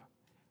of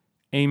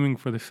aiming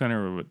for the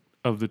center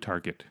of the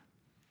target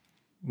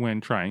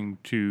when trying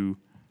to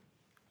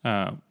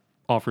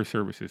offer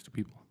services to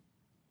people.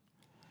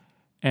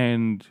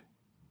 And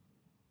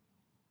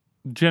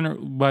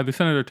by the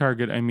center of the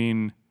target, I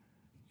mean,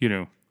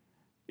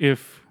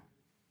 if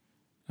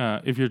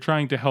you're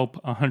trying to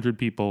help 100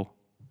 people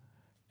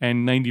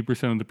and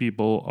 90% of the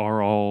people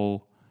are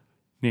all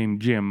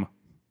named Jim,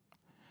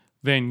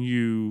 then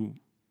you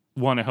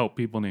want to help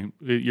people named...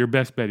 Your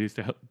best bet is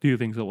to do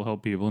things that will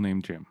help people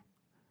named Jim,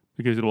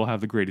 because it will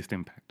have the greatest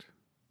impact.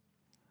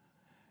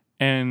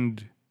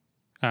 And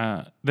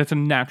that's a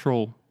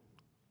natural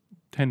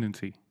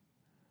tendency.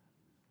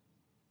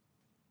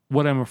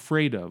 What I'm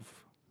afraid of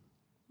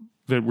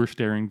that we're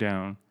staring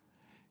down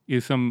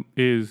is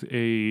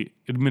a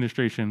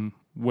administration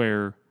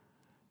where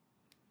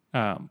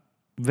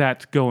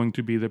that's going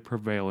to be the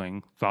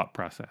prevailing thought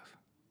process.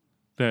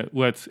 That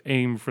let's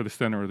aim for the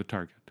center of the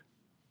target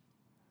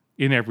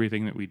in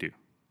everything that we do,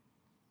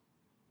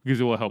 because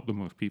it will help the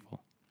most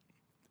people.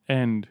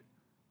 And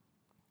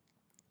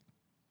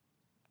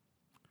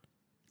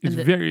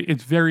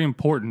it's very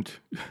important.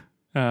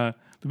 The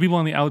people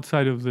on the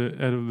outside of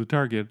the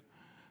target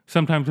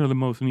sometimes are the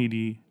most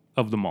needy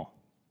of them all,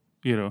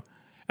 and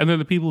they're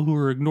the people who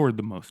are ignored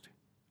the most.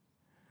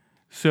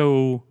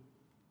 So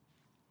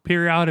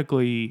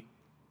periodically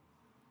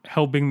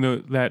helping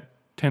that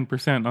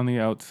 10% on the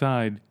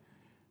outside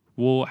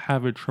will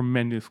have a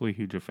tremendously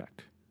huge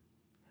effect.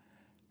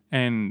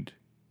 And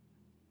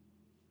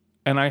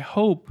I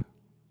hope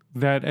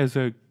that as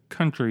a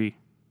country,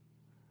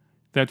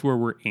 that's where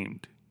we're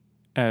aimed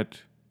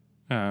at.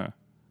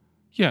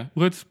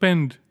 Let's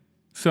spend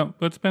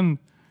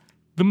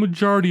the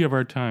majority of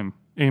our time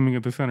aiming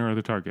at the center of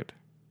the target.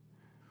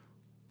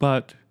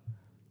 But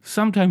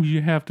sometimes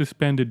you have to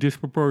spend a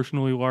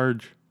disproportionately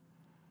large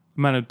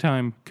amount of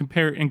time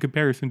in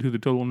comparison to the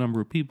total number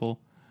of people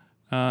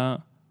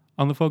on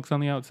the folks on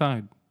the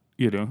outside.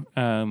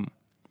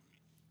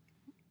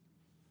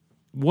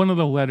 One of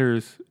the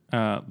letters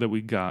that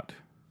we got,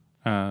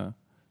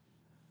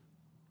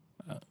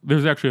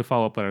 there's actually a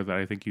follow-up letter that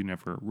I think you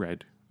never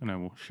read, and I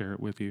will share it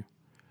with you.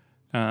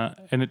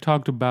 And it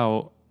talked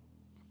about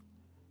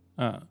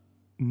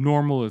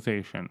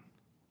normalization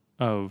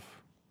of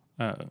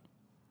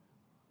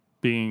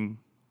being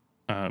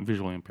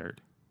visually impaired,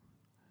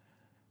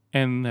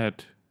 and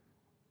that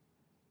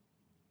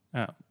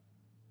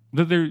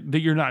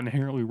you're not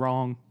inherently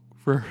wrong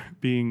for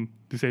being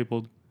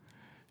disabled,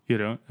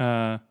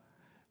 and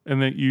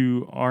that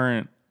you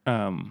aren't,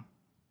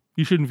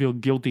 you shouldn't feel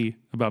guilty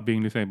about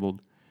being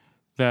disabled.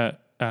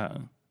 That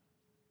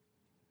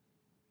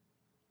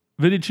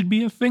it should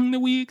be a thing that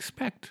we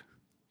expect.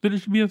 That it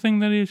should be a thing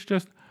that is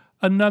just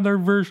another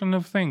version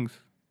of things,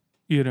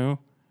 just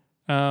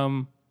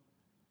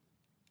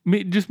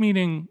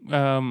meaning,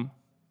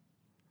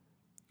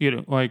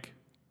 like,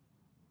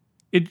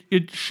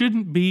 it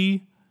shouldn't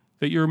be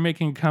that you're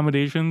making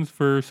accommodations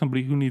for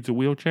somebody who needs a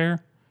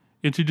wheelchair.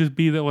 It should just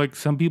be that, like,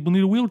 some people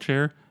need a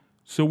wheelchair,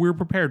 so we're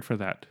prepared for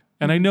that.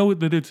 And I know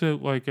that it's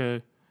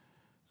a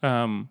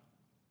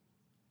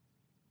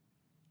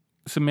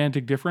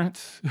semantic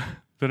difference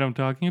that I'm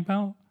talking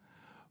about,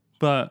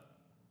 but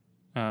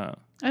I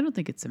don't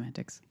think it's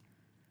semantics.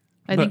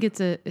 I think it's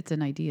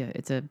an idea.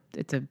 It's an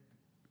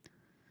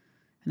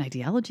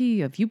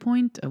ideology, a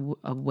viewpoint,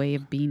 a way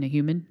of being a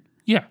human.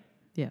 Yeah.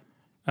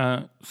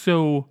 Yeah.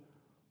 So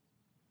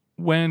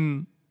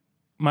when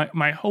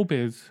my hope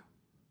is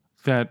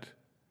that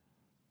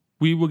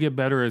we will get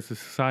better as a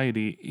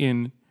society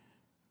in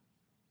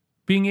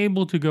being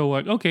able to go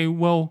like, okay,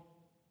 well,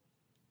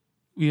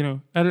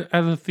 at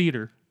a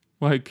theater,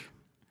 like,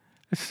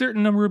 a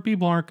certain number of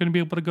people aren't going to be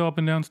able to go up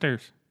and down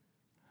stairs.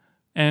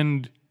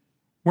 And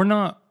we're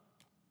not,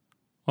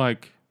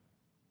 like,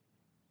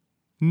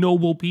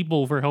 noble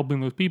people for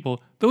helping those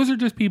people. Those are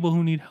just people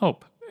who need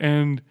help.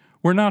 And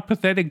we're not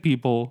pathetic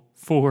people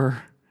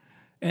for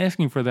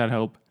asking for that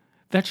help.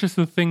 That's just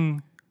the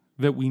thing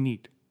that we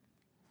need.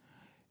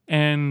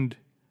 And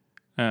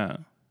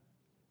I've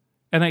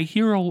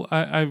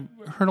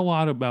heard a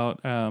lot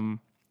about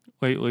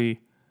lately.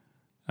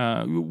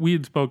 We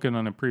had spoken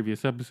on a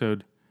previous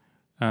episode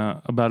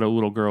about a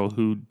little girl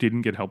who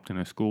didn't get helped in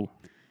a school.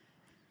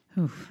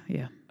 Oof,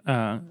 yeah.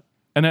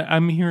 And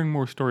I'm hearing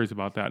more stories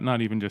about that,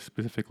 not even just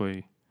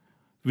specifically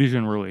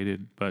vision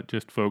related, but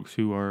just folks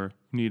who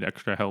need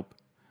extra help.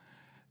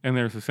 And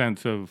there's a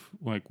sense of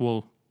like,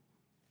 well,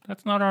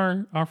 that's not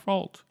our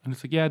fault. And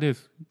it's like, yeah, it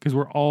is, because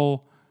we're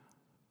all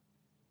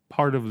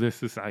part of this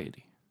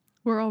society.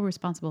 We're all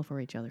responsible for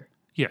each other.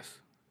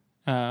 Yes.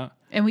 And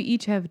we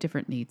each have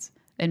different needs.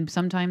 And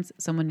sometimes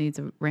someone needs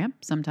a ramp.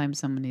 Sometimes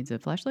someone needs a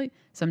flashlight.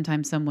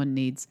 Sometimes someone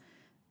needs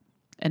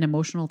an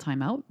emotional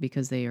timeout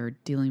because they are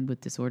dealing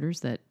with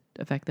disorders that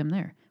affect them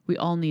there. We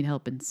all need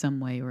help in some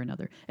way or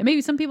another. And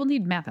maybe some people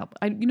need math help.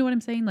 You know what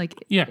I'm saying? Like,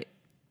 yeah.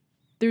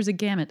 there's a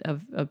gamut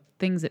of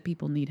things that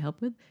people need help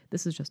with.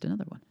 This is just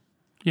another one.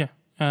 Yeah.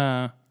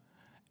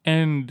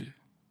 And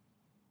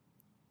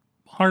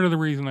part of the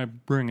reason I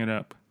bring it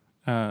up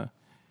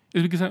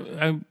is because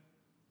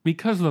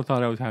because of the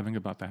thought I was having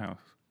about the house,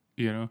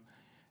 you know,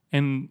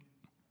 and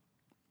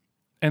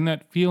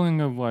that feeling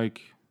of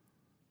like,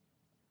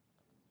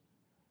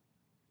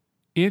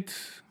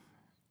 it's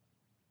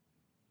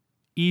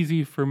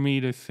easy for me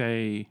to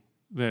say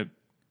that.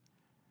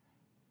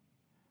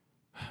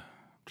 I'm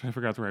trying to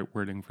figure out the right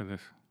wording for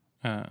this.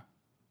 I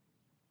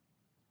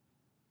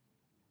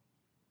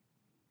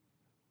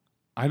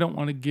don't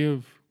want to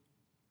give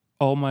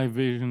all my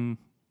vision,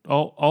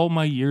 all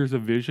my years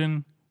of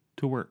vision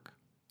to work.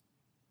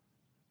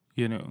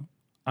 You know,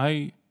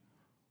 I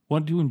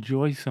want to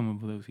enjoy some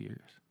of those years.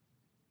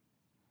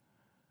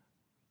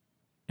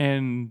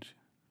 And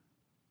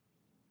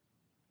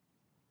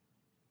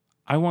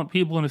I want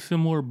people in a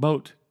similar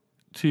boat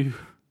to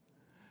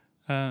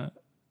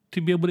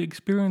be able to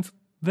experience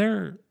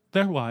their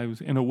lives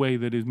in a way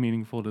that is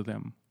meaningful to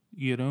them.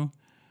 You know,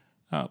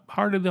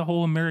 part of the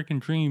whole American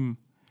dream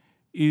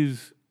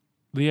is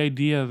the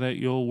idea that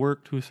you'll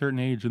work to a certain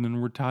age and then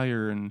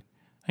retire and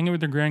hang out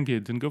with your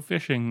grandkids and go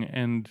fishing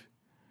and,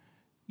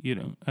 you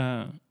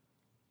know,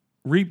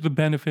 reap the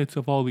benefits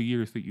of all the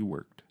years that you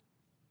worked.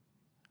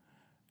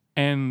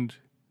 And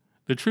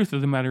the truth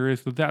of the matter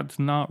is that that's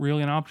not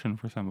really an option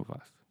for some of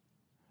us.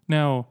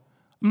 Now,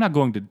 I'm not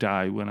going to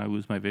die when I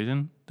lose my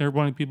vision. There are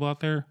plenty of people out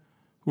there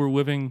who are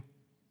living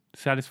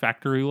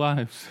satisfactory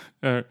lives,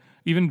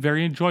 even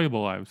very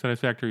enjoyable lives.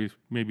 Satisfactory is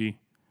maybe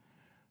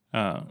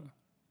a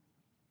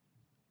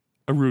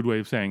rude way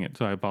of saying it,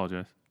 so I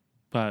apologize.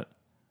 But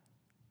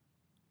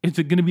it's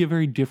going to be a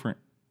very different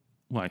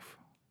life.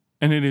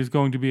 And it is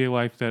going to be a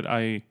life that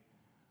I'd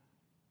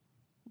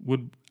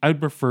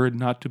prefer it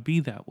not to be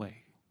that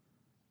way,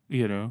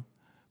 you know?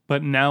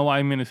 But now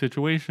I'm in a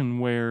situation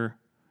where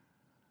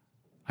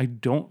I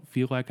don't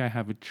feel like I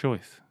have a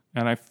choice.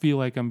 And I feel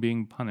like I'm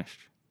being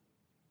punished.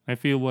 I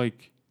feel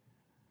like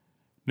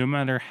no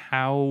matter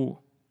how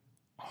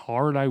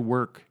hard I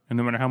work and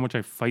no matter how much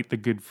I fight the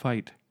good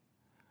fight,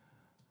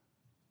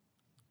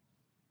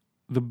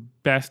 the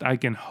best I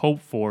can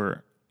hope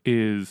for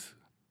is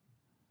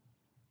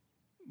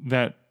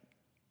that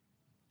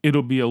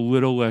it'll be a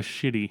little less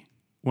shitty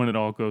when it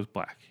all goes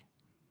black.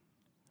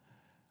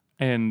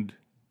 And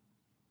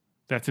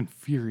that's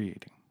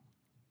infuriating.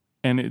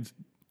 And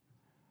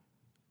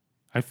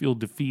I feel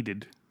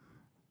defeated.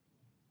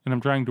 And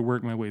I'm trying to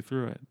work my way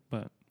through it,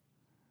 but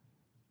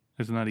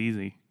it's not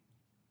easy.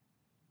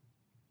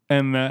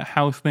 And the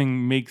house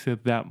thing makes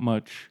it that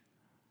much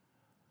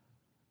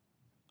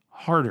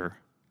harder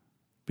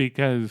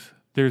because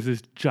there's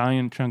this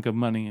giant chunk of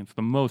money. It's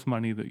the most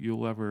money that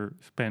you'll ever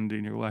spend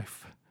in your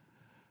life,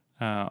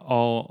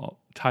 all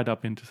tied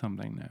up into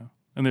something now.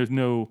 And there's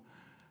no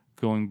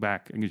going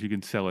back. I guess you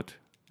can sell it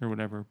or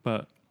whatever,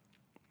 but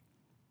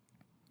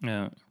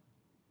it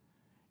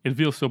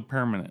feels so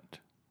permanent.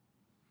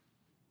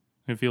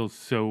 It feels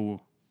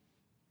so,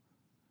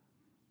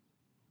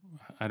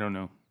 I don't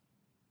know.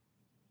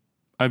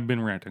 I've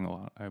been ranting a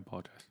lot. I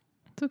apologize.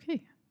 It's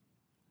okay.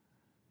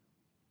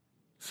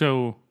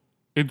 So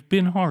it's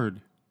been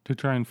hard to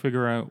try and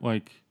figure out,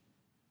 like,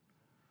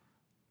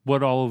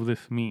 what all of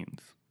this means.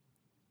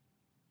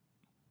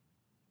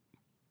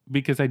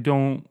 Because I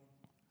don't,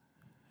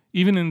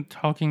 even in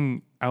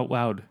talking out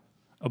loud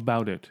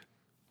about it,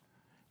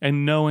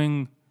 and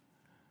knowing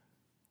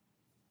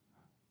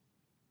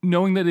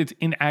that it's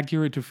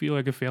inaccurate to feel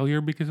like a failure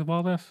because of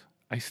all this,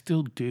 I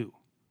still do.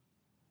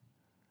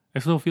 I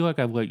still feel like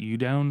I've let you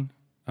down,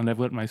 and I've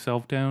let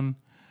myself down,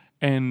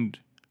 and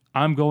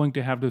I'm going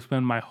to have to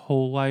spend my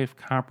whole life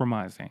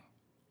compromising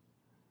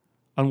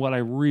on what I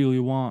really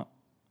want.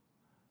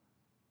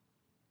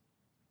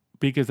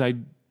 Because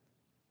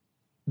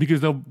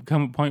there'll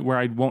come a point where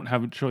I won't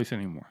have a choice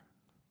anymore.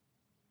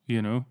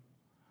 You know?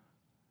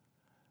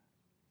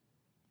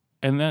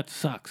 And that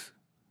sucks.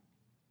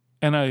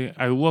 And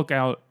I look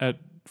out at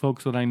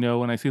folks that I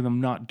know and I see them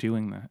not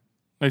doing that.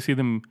 I see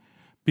them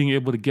being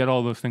able to get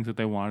all those things that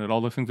they wanted,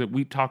 all those things that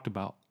we talked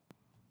about.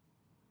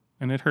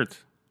 And it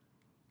hurts.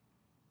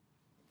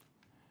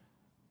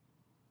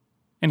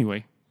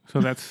 Anyway, so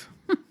that's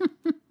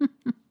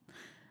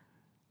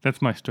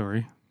my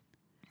story.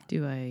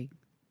 Do I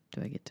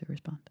get to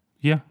respond?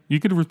 Yeah,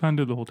 you could have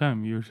responded the whole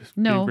time. You were just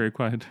being very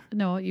quiet.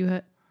 No,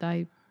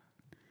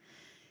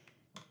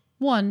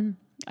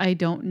 I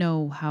don't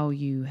know how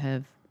you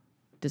have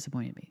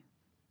disappointed me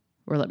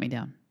or let me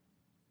down.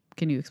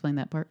 Can you explain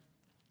that part?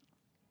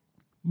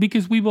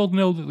 Because we both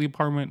know that the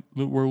apartment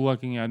that we're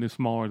looking at is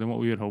smaller than what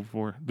we had hoped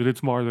for. That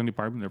it's smaller than the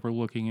apartment that we're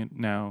looking at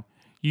now.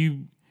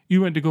 You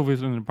went to go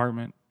visit an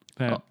apartment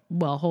that...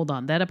 Well, hold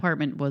on. That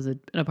apartment was an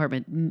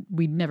apartment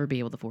we'd never be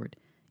able to afford.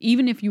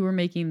 Even if you were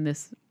making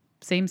this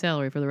same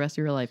salary for the rest of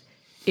your life,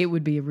 it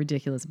would be a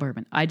ridiculous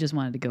apartment. I just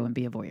wanted to go and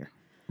be a voyeur.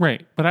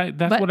 Right. But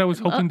that's what I was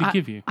hoping to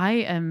give you.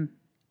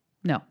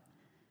 No.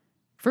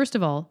 First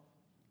of all,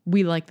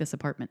 we like this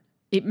apartment.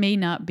 It may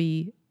not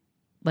be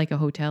like a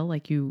hotel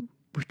like you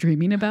were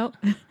dreaming about.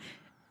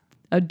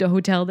 A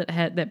hotel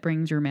that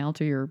brings your mail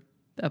to your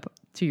up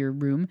to your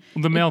room.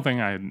 The mail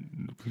thing, I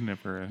was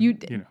never. You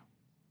know.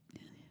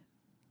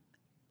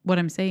 What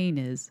I'm saying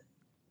is,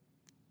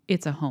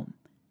 it's a home,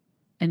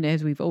 and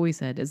as we've always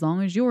said, as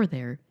long as you're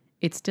there,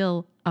 it's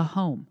still a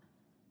home.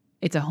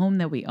 It's a home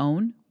that we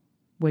own,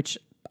 which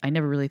I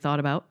never really thought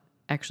about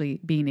actually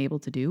being able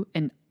to do,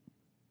 and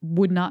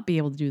would not be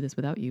able to do this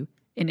without you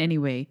in any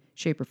way,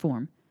 shape, or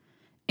form.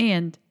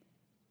 And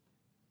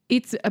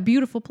it's a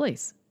beautiful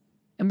place,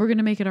 and we're going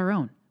to make it our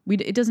own.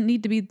 It doesn't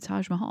need to be the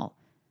Taj Mahal.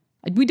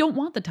 We don't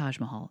want the Taj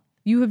Mahal.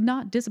 You have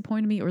not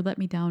disappointed me or let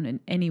me down in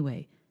any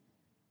way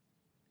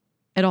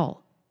at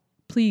all.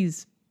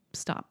 Please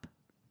stop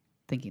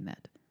thinking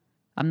that.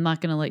 I'm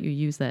not going to let you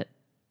use that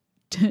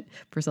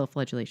for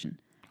self-flagellation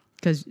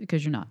because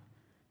you're not.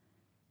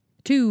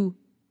 2,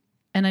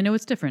 and I know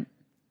it's different,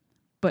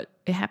 but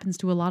it happens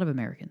to a lot of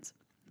Americans.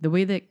 The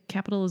way that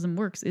capitalism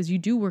works is you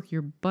do work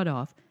your butt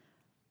off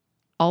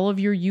all of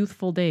your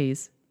youthful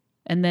days,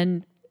 and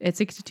then at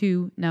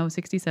 62, now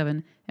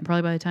 67, and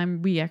probably by the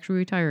time we actually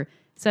retire,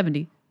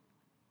 70,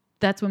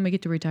 that's when we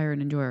get to retire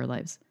and enjoy our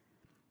lives.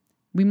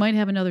 We might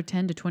have another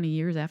 10 to 20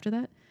 years after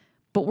that,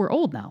 but we're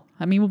old now.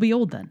 I mean, we'll be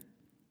old then,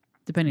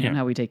 depending on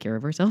how we take care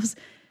of ourselves,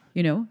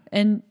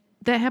 and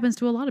that happens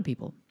to a lot of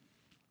people.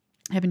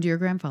 Happened to your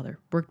grandfather.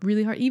 Worked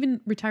really hard,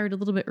 even retired a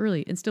little bit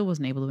early and still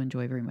wasn't able to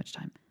enjoy very much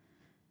time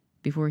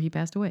before he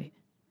passed away.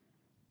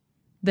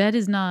 That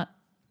is not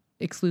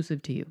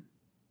exclusive to you.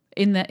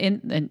 And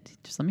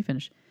just let me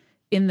finish.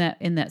 In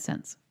that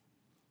sense.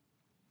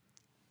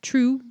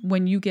 True,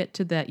 when you get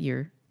to that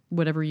year,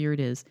 whatever year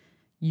it is,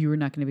 you are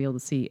not going to be able to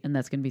see, and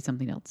that's going to be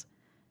something else.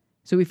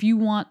 So if you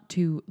want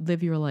to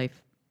live your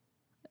life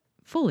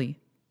fully,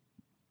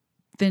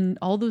 then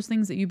all those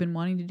things that you've been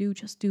wanting to do,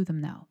 just do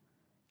them now.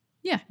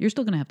 Yeah, you're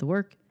still going to have to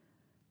work,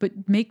 but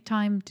make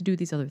time to do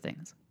these other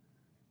things.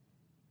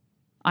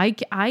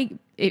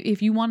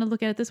 If you want to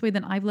look at it this way,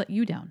 then I've let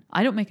you down.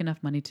 I don't make enough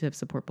money to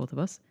support both of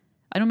us.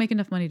 I don't make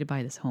enough money to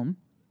buy this home.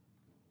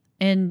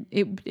 And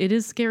it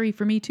is scary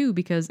for me too,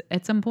 because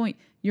at some point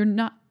you're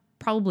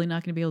probably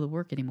not going to be able to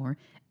work anymore,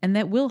 and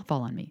that will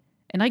fall on me.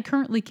 And I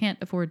currently can't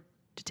afford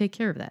to take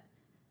care of that.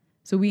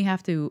 So we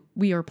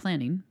are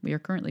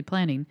currently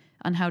planning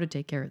on how to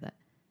take care of that.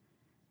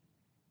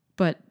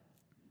 But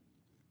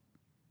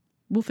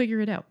we'll figure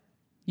it out.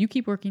 You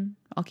keep working,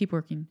 I'll keep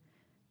working,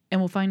 and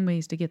we'll find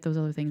ways to get those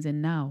other things in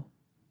now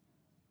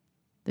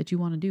that you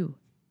want to do.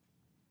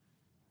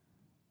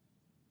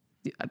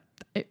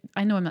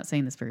 I know I'm not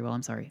saying this very well.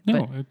 I'm sorry.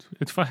 No,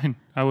 it's fine.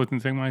 I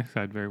wasn't saying my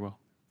side very well.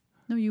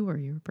 No, you were.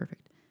 You were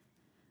perfect.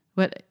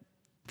 But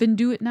then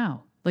do it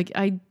now.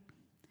 It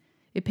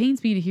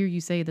pains me to hear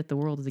you say that the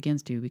world is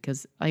against you,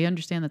 because I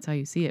understand that's how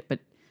you see it, but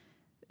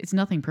it's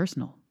nothing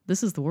personal.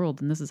 This is the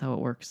world, and this is how it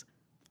works.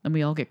 And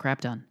we all get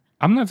crapped on.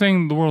 I'm not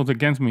saying the world's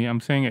against me. I'm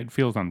saying it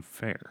feels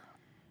unfair.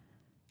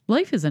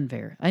 Life is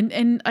unfair.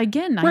 And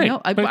again, right,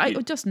 I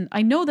know, Justin,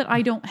 I know that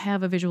I don't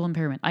have a visual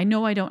impairment. I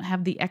know I don't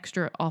have the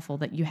extra awful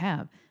that you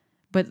have.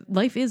 But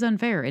life is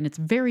unfair, and it's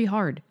very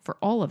hard for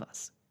all of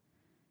us.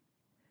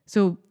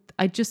 So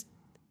I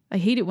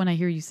hate it when I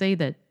hear you say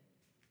that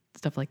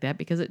stuff like that,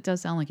 because it does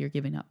sound like you're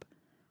giving up.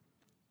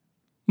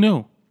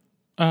 No.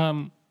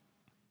 I'm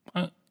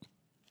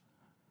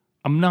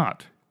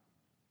not.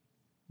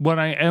 What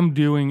I am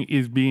doing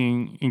is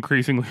being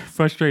increasingly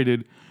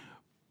frustrated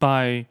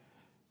by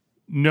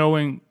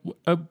knowing,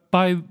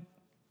 by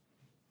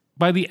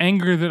the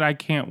anger that I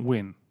can't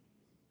win.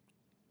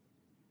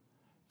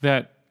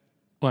 That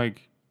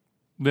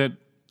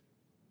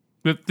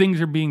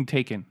things are being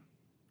taken,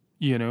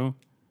 that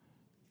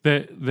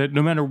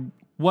no matter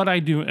what I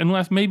do,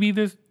 unless maybe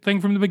this thing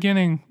from the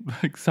beginning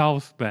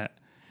solves that,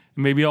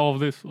 maybe all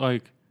of this,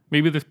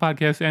 maybe this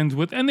podcast ends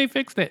with, and they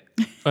fixed it.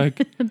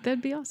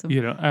 That'd be awesome.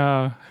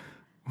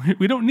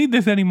 We don't need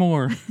this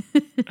anymore.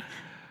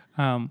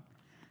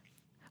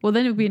 Well,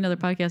 then it would be another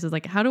podcast.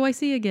 It's how do I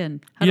see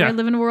again? How do I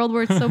live in a world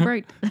where it's so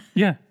bright?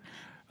 Yeah.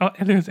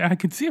 I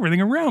can see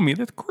everything around me.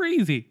 That's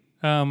crazy.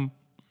 So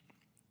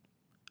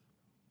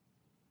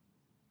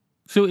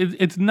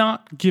it's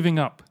not giving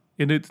up.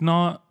 It's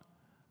not.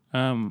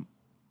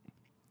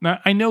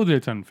 I know that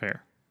it's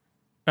unfair.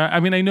 I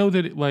know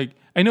that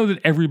I know that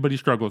everybody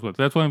struggles with it.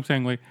 That's why I'm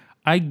saying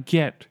I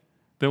get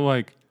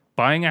that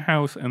buying a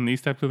house and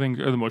these types of things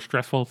are the most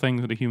stressful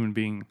things that a human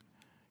being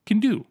can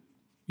do.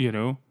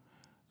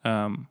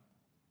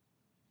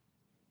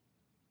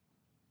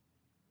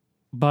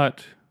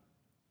 But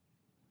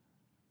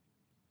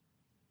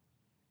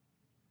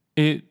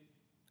it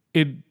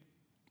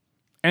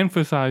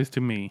emphasized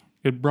to me,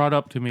 it brought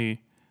up to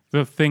me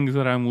the things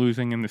that I'm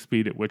losing and the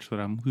speed at which that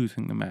I'm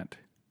losing them at,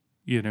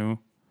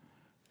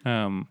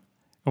 and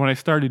when I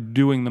started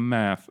doing the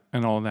math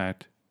and all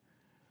that,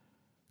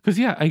 because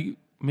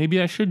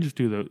maybe I should just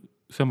do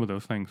some of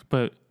those things,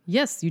 but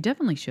yes, you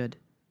definitely should.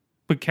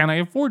 But can I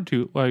afford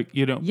to?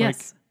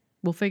 Yes,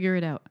 we'll figure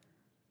it out.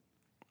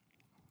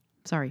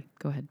 Sorry,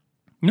 go ahead.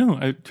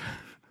 No,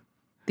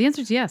 the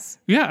answer is yes.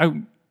 Yeah,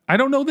 I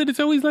don't know that it's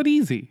always that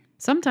easy.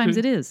 Sometimes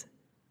it is.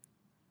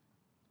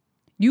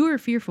 You are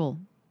fearful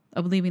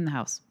of leaving the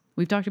house.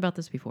 We've talked about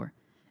this before.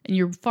 And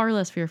you're far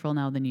less fearful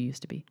now than you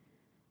used to be.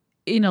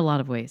 In a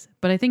lot of ways.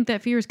 But I think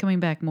that fear is coming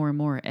back more and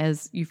more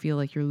as you feel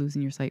like you're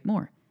losing your sight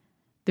more.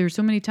 There are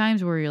so many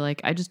times where you're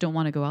like, I just don't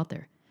want to go out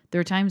there. There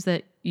are times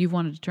that you've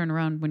wanted to turn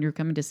around when you're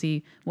coming to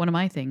see one of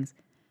my things.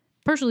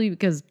 Partially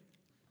because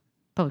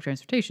public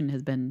transportation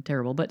has been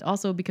terrible, but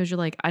also because you're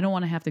like, I don't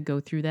want to have to go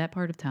through that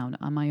part of town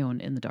on my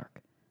own in the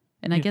dark.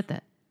 And I get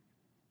that.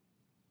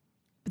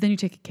 But then you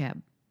take a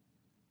cab.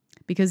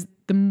 Because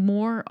the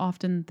more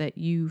often that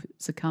you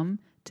succumb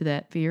to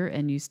that fear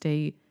and you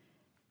stay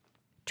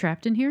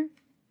trapped in here,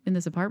 in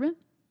this apartment,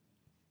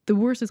 the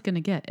worse it's going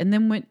to get. And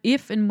then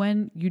if and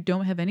when you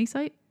don't have any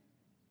sight,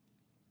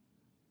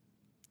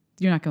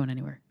 you're not going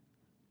anywhere.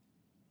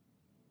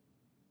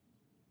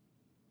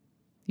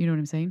 You know what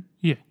I'm saying?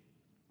 Yeah.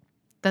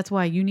 That's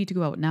why you need to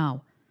go out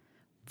now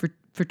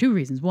for two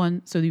reasons.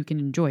 One, so that you can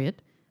enjoy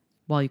it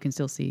while you can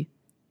still see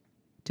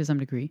to some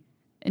degree.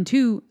 And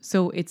two,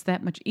 so it's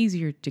that much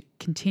easier to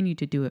continue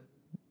to do it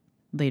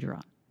later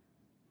on.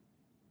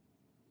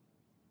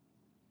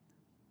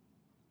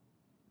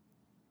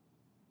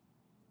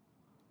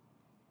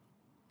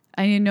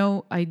 I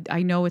know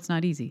it's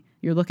not easy.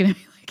 You're looking at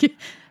me like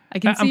I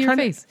can see your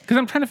face. Because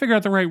I'm trying to figure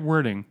out the right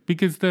wording.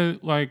 Because the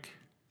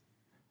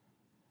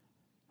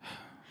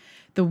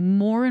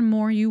more and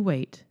more you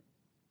wait,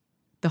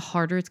 the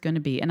harder it's going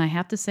to be. And I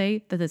have to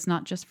say that it's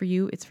not just for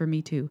you, it's for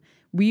me too.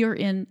 We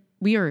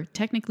are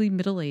technically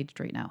middle-aged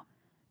right now.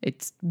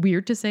 It's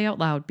weird to say out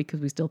loud because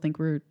we still think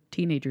we're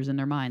teenagers in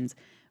our minds.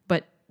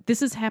 But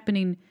this is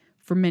happening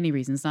for many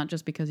reasons, not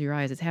just because of your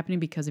eyes. It's happening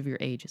because of your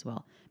age as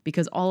well.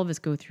 Because all of us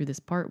go through this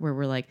part where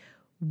we're like,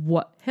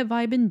 what have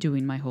I been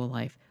doing my whole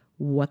life?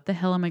 What the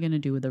hell am I going to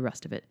do with the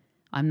rest of it?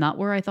 I'm not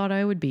where I thought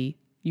I would be.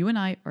 You and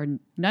I are,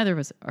 neither of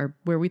us are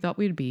where we thought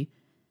we'd be.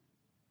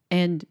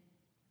 And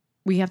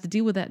we have to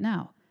deal with that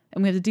now.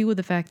 And we have to deal with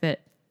the fact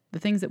that the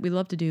things that we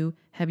love to do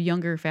have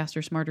younger,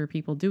 faster, smarter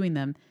people doing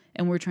them,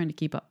 and we're trying to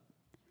keep up.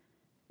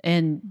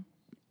 And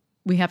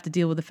we have to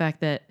deal with the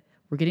fact that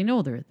we're getting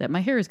older, that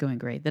my hair is going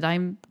gray, that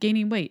I'm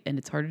gaining weight, and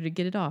it's harder to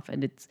get it off,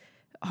 and it's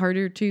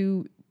harder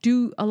to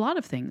do a lot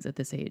of things at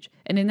this age.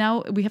 And then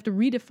now we have to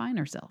redefine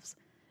ourselves.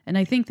 And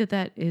I think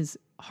that is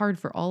hard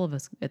for all of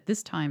us at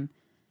this time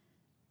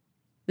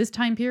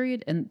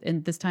period,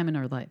 and this time in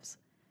our lives.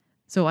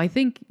 So I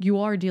think you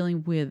are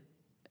dealing with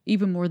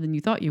even more than you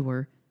thought you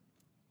were,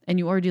 and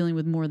you are dealing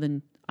with more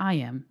than I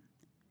am.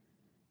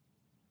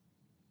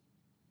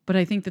 But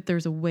I think that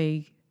there's a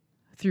way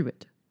through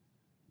it.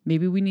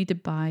 Maybe we need to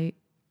buy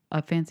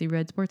a fancy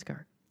red sports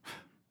car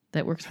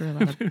that works for a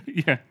lot of...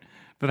 Yeah,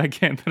 that I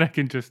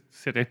can just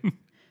sit in.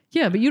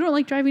 Yeah, but you don't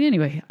like driving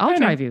anyway. I'll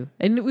drive you,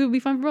 and it will be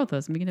fun for both of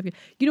us. And we can have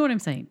you know what I'm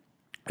saying?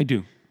 I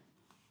do.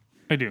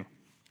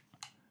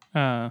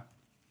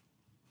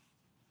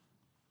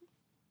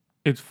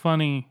 It's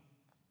funny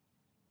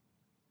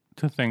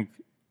to think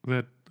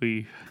that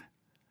the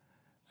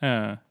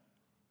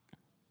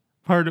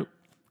part of,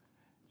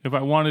 if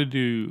I wanted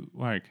to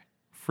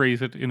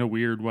phrase it in a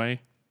weird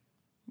way,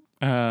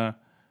 I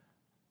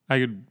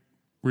could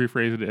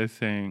rephrase it as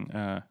saying,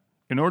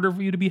 in order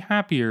for you to be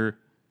happier,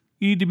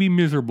 you need to be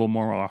miserable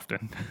more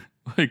often.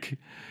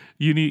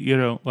 You need,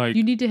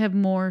 you need to have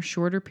more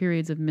shorter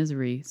periods of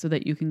misery so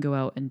that you can go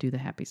out and do the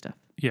happy stuff.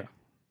 Yeah.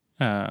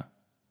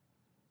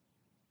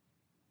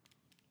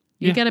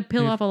 You got to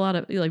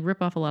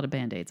rip off a lot of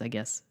Band-Aids, I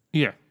guess.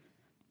 Yeah.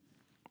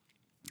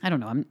 I don't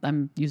know.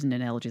 I'm using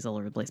analogies all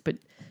over the place, but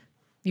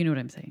you know what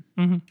I'm saying.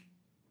 Mm-hmm.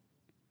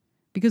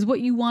 Because what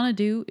you want to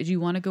do is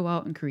you want to go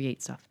out and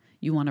create stuff.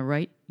 You want to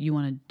write. You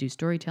want to do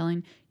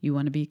storytelling. You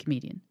want to be a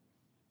comedian.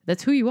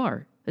 That's who you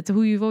are. That's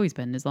who you've always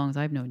been as long as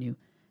I've known you.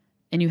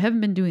 And you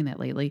haven't been doing that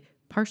lately,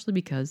 partially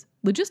because,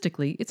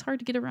 logistically, it's hard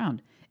to get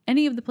around.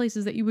 Any of the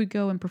places that you would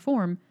go and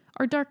perform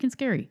are dark and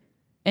scary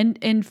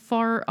and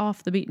far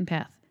off the beaten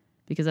path.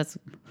 Because that's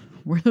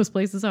where those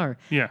places are.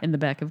 Yeah. In the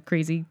back of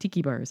crazy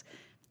tiki bars.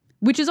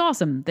 Which is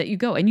awesome that you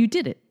go. And you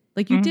did it.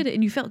 You did it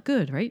and you felt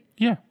good, right?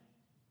 Yeah.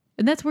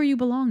 And that's where you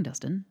belong,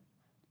 Dustin.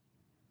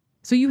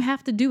 So you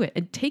have to do it.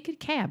 And take a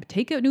cab.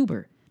 Take an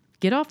Uber.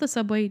 Get off the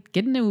subway.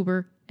 Get an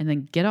Uber. And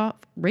then get off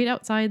right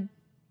outside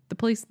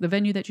the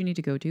venue that you need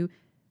to go to.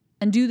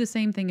 And do the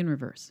same thing in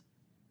reverse.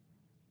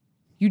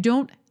 You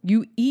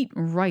eat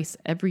rice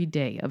every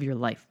day of your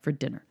life for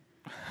dinner.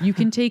 You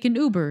can take an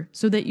Uber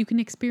so that you can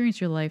experience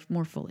your life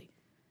more fully.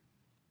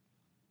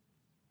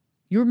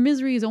 Your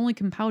misery is only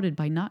compounded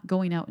by not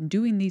going out and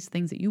doing these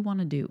things that you want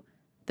to do,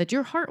 that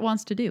your heart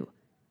wants to do.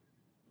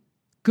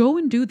 Go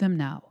and do them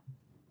now.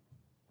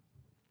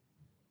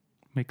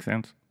 Makes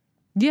sense.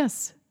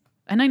 Yes.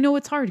 And I know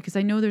it's hard because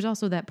I know there's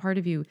also that part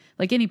of you,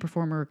 like any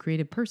performer or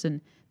creative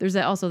person, there's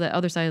that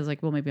other side is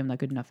like, well, maybe I'm not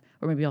good enough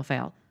or maybe I'll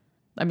fail.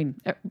 I mean,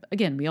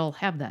 again, we all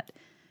have that.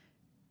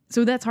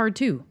 So that's hard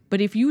too.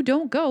 But if you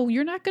don't go,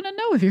 you're not going to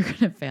know if you're going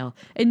to fail.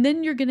 And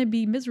then you're going to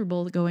be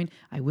miserable going,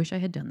 I wish I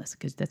had done this,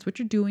 because that's what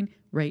you're doing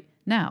right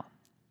now.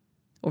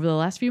 Over the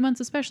last few months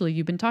especially,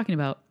 you've been talking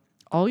about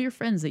all your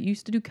friends that you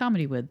used to do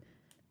comedy with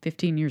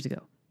 15 years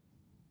ago.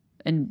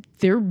 And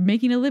they're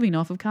making a living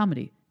off of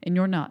comedy, and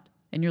you're not.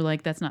 And you're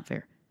like, that's not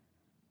fair.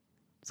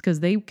 It's because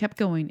they kept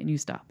going and you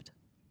stopped.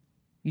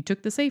 You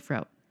took the safe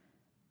route.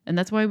 And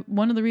that's why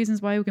one of the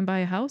reasons why we can buy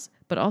a house,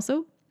 but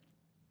also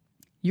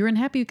you're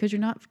unhappy because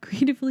you're not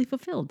creatively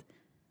fulfilled.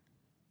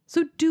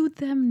 So do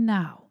them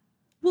now.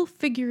 We'll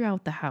figure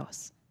out the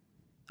house.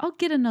 I'll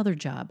get another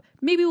job.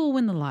 Maybe we'll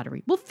win the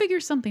lottery. We'll figure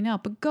something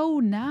out, but go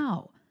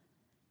now.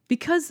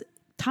 Because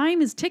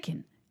time is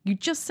ticking. You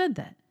just said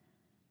that.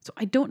 So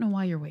I don't know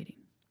why you're waiting.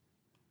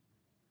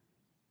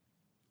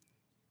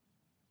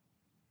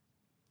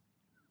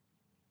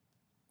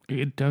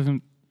 It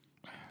doesn't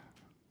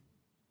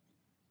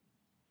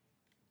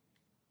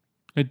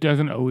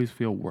always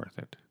feel worth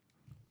it.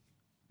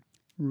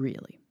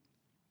 Really?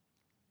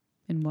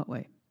 In what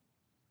way?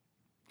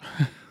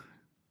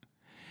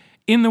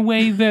 In the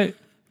way that,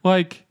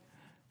 like,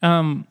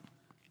 as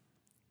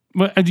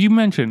you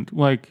mentioned,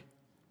 like,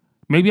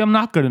 maybe I'm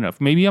not good enough.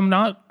 Maybe I'm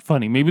not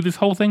funny. Maybe this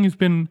whole thing has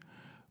been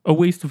a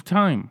waste of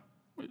time.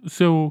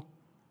 So,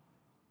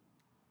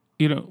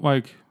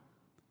 like,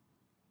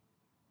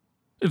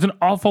 it's an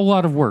awful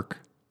lot of work.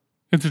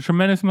 It's a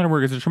tremendous amount of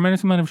work. It's a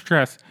tremendous amount of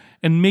stress.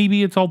 And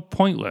maybe it's all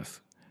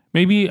pointless.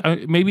 Maybe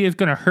it's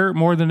going to hurt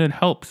more than it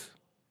helps.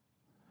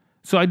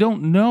 So I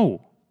don't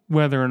know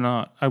whether or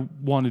not I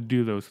want to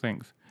do those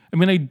things. I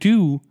mean, I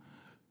do,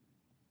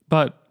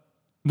 but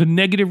the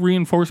negative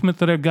reinforcement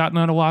that I've gotten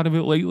on a lot of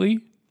it lately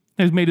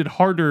has made it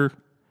harder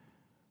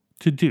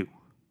to do.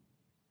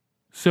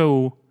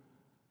 So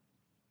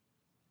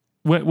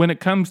when it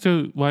comes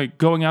to, like,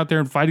 going out there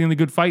and fighting the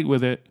good fight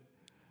with it,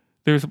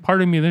 there's a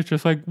part of me that's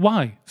just like,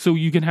 why? So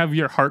you can have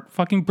your heart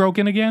fucking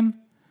broken again?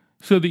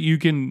 So that you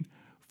can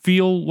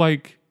feel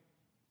like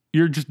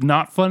you're just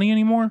not funny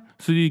anymore?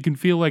 So that you can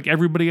feel like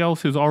everybody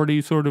else has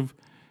already sort of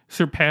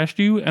surpassed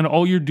you and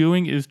all you're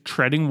doing is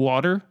treading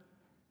water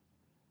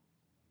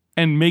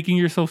and making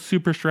yourself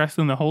super stressed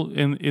in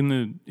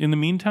the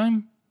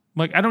meantime?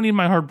 Like, I don't need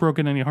my heart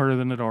broken any harder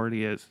than it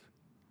already is.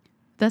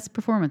 That's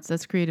performance.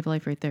 That's creative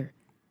life right there.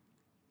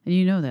 And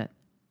you know that.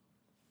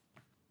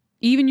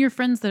 Even your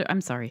friends that, I'm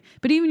sorry,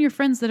 but even your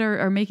friends that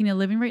are making a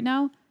living right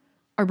now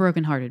are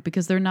brokenhearted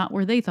because they're not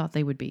where they thought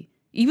they would be,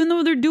 even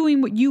though they're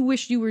doing what you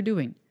wish you were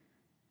doing.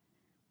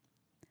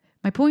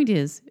 My point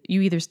is,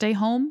 you either stay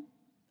home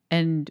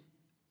and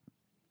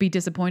be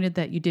disappointed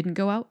that you didn't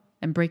go out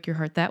and break your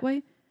heart that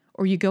way,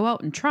 or you go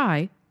out and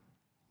try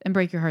and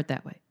break your heart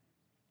that way.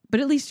 But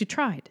at least you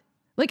tried.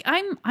 Like,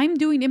 I'm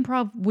doing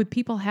improv with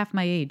people half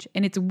my age,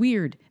 and it's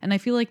weird, and I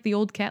feel like the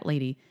old cat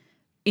lady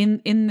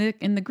in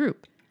the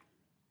group.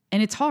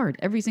 And it's hard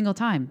every single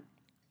time.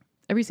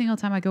 Every single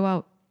time I go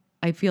out,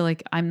 I feel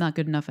like I'm not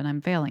good enough and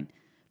I'm failing.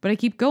 But I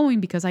keep going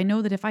because I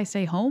know that if I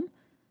stay home,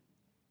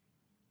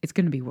 it's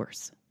going to be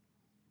worse.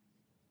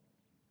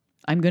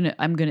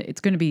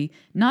 It's going to be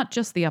not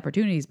just the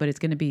opportunities, but it's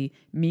going to be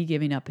me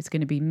giving up. It's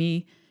going to be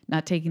me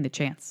not taking the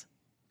chance.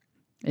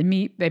 And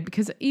me,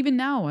 because even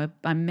now,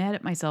 I'm mad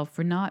at myself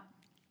for not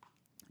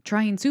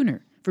trying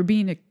sooner, for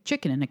being a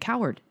chicken and a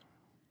coward.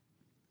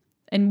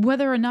 And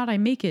whether or not I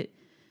make it,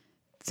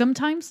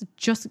 sometimes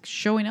just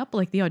showing up,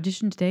 like the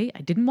audition today,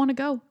 I didn't want to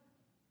go.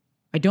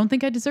 I don't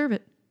think I deserve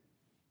it.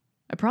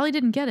 I probably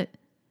didn't get it.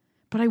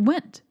 But I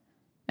went.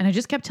 And I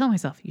just kept telling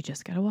myself, you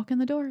just got to walk in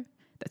the door.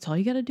 That's all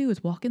you got to do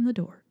is walk in the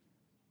door.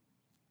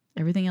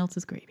 Everything else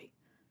is gravy.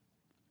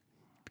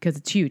 Because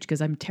it's huge,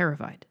 because I'm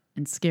terrified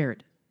and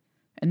scared.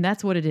 And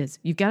that's what it is.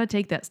 You've got to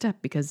take that step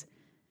because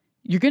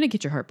you're going to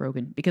get your heart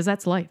broken because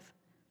that's life.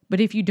 But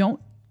if you don't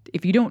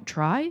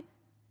try,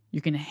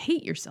 you're going to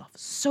hate yourself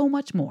so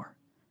much more.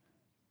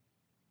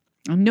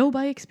 I know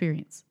by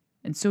experience,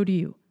 and so do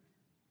you.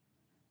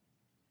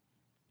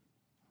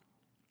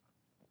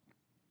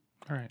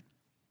 All right.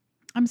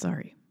 I'm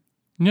sorry.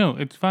 No,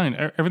 it's fine.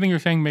 Everything you're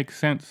saying makes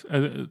sense.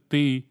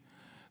 The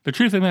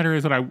truth of the matter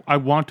is that I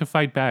want to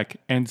fight back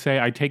and say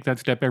I take that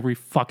step every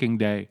fucking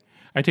day.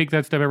 I take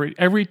that step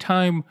every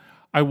time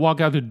I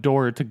walk out the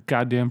door. It's a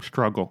goddamn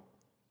struggle.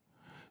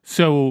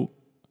 So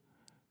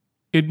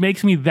it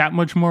makes me that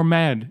much more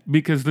mad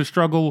because the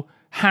struggle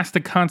has to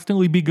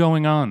constantly be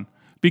going on.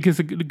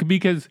 Because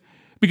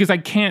I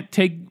can't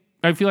take.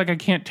 I feel like I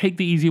can't take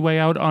the easy way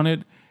out on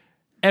it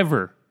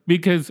ever.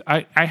 Because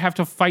I have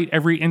to fight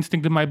every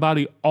instinct in my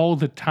body all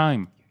the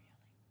time.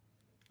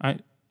 Okay.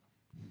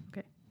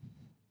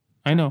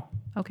 I know.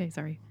 Okay,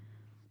 sorry.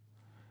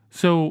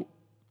 So,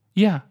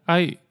 yeah,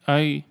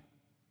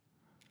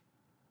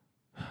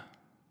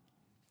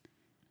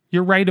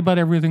 you're right about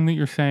everything that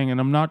you're saying, and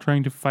I'm not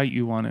trying to fight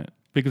you on it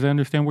because I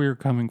understand where you're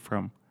coming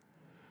from.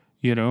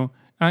 You know,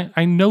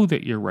 I know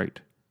that you're right,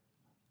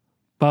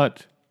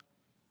 but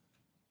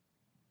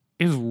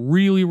it's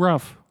really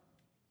rough.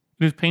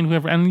 It is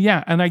painful, and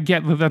yeah, and I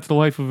get that that's the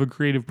life of a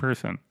creative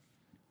person.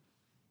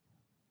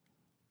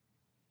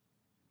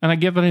 And I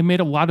get that I made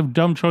a lot of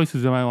dumb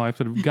choices in my life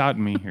that have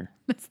gotten me here.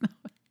 That's not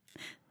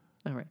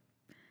all right.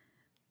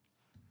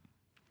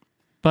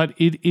 But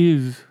it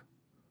is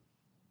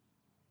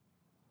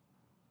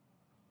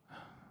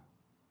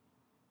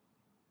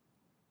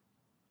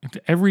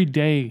It's every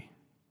day.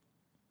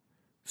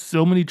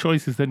 So many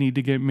choices that need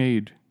to get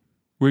made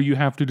where you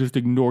have to just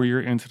ignore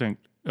your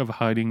instinct of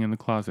hiding in the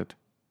closet.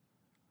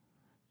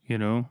 You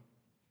know?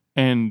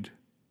 And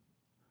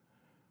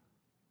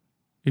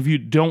if you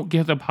don't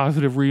get the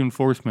positive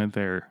reinforcement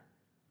there,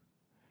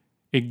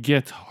 it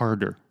gets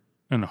harder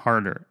and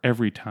harder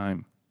every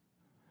time.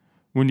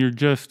 When you're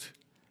just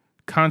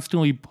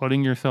constantly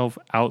putting yourself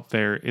out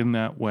there in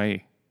that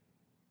way.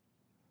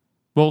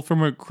 Both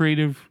from a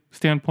creative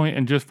standpoint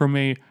and just from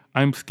a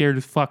I'm scared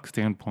as fuck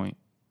standpoint.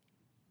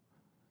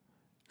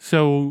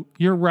 So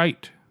you're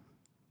right.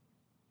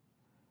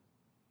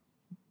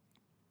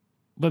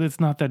 But it's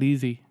not that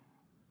easy.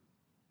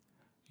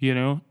 You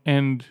know?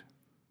 And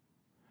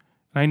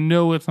I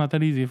know it's not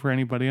that easy for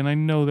anybody. And I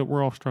know that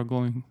we're all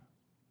struggling.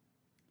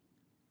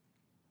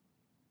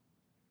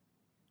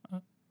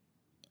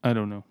 I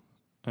don't know.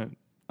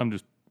 I'm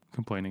just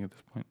complaining at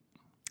this point.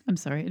 I'm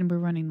sorry. And we're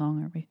running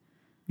long, aren't we?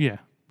 Yeah.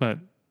 But,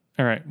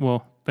 all right.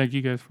 Well, thank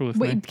you guys for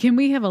listening. Wait, can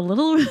we have a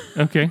little,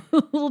 okay. a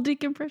little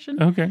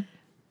decompression? Okay.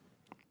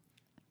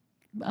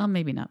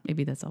 Maybe not.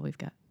 Maybe that's all we've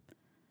got.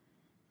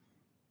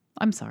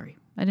 I'm sorry.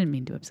 I didn't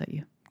mean to upset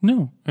you.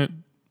 No.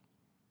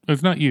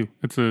 It's not you.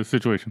 It's a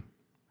situation.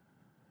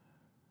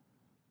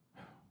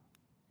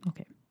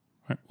 Okay.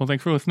 All right. Well,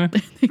 thanks for listening.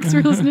 Thanks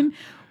for listening.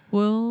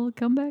 We'll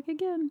come back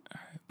again.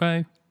 All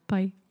right,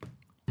 bye.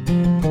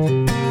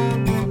 Bye.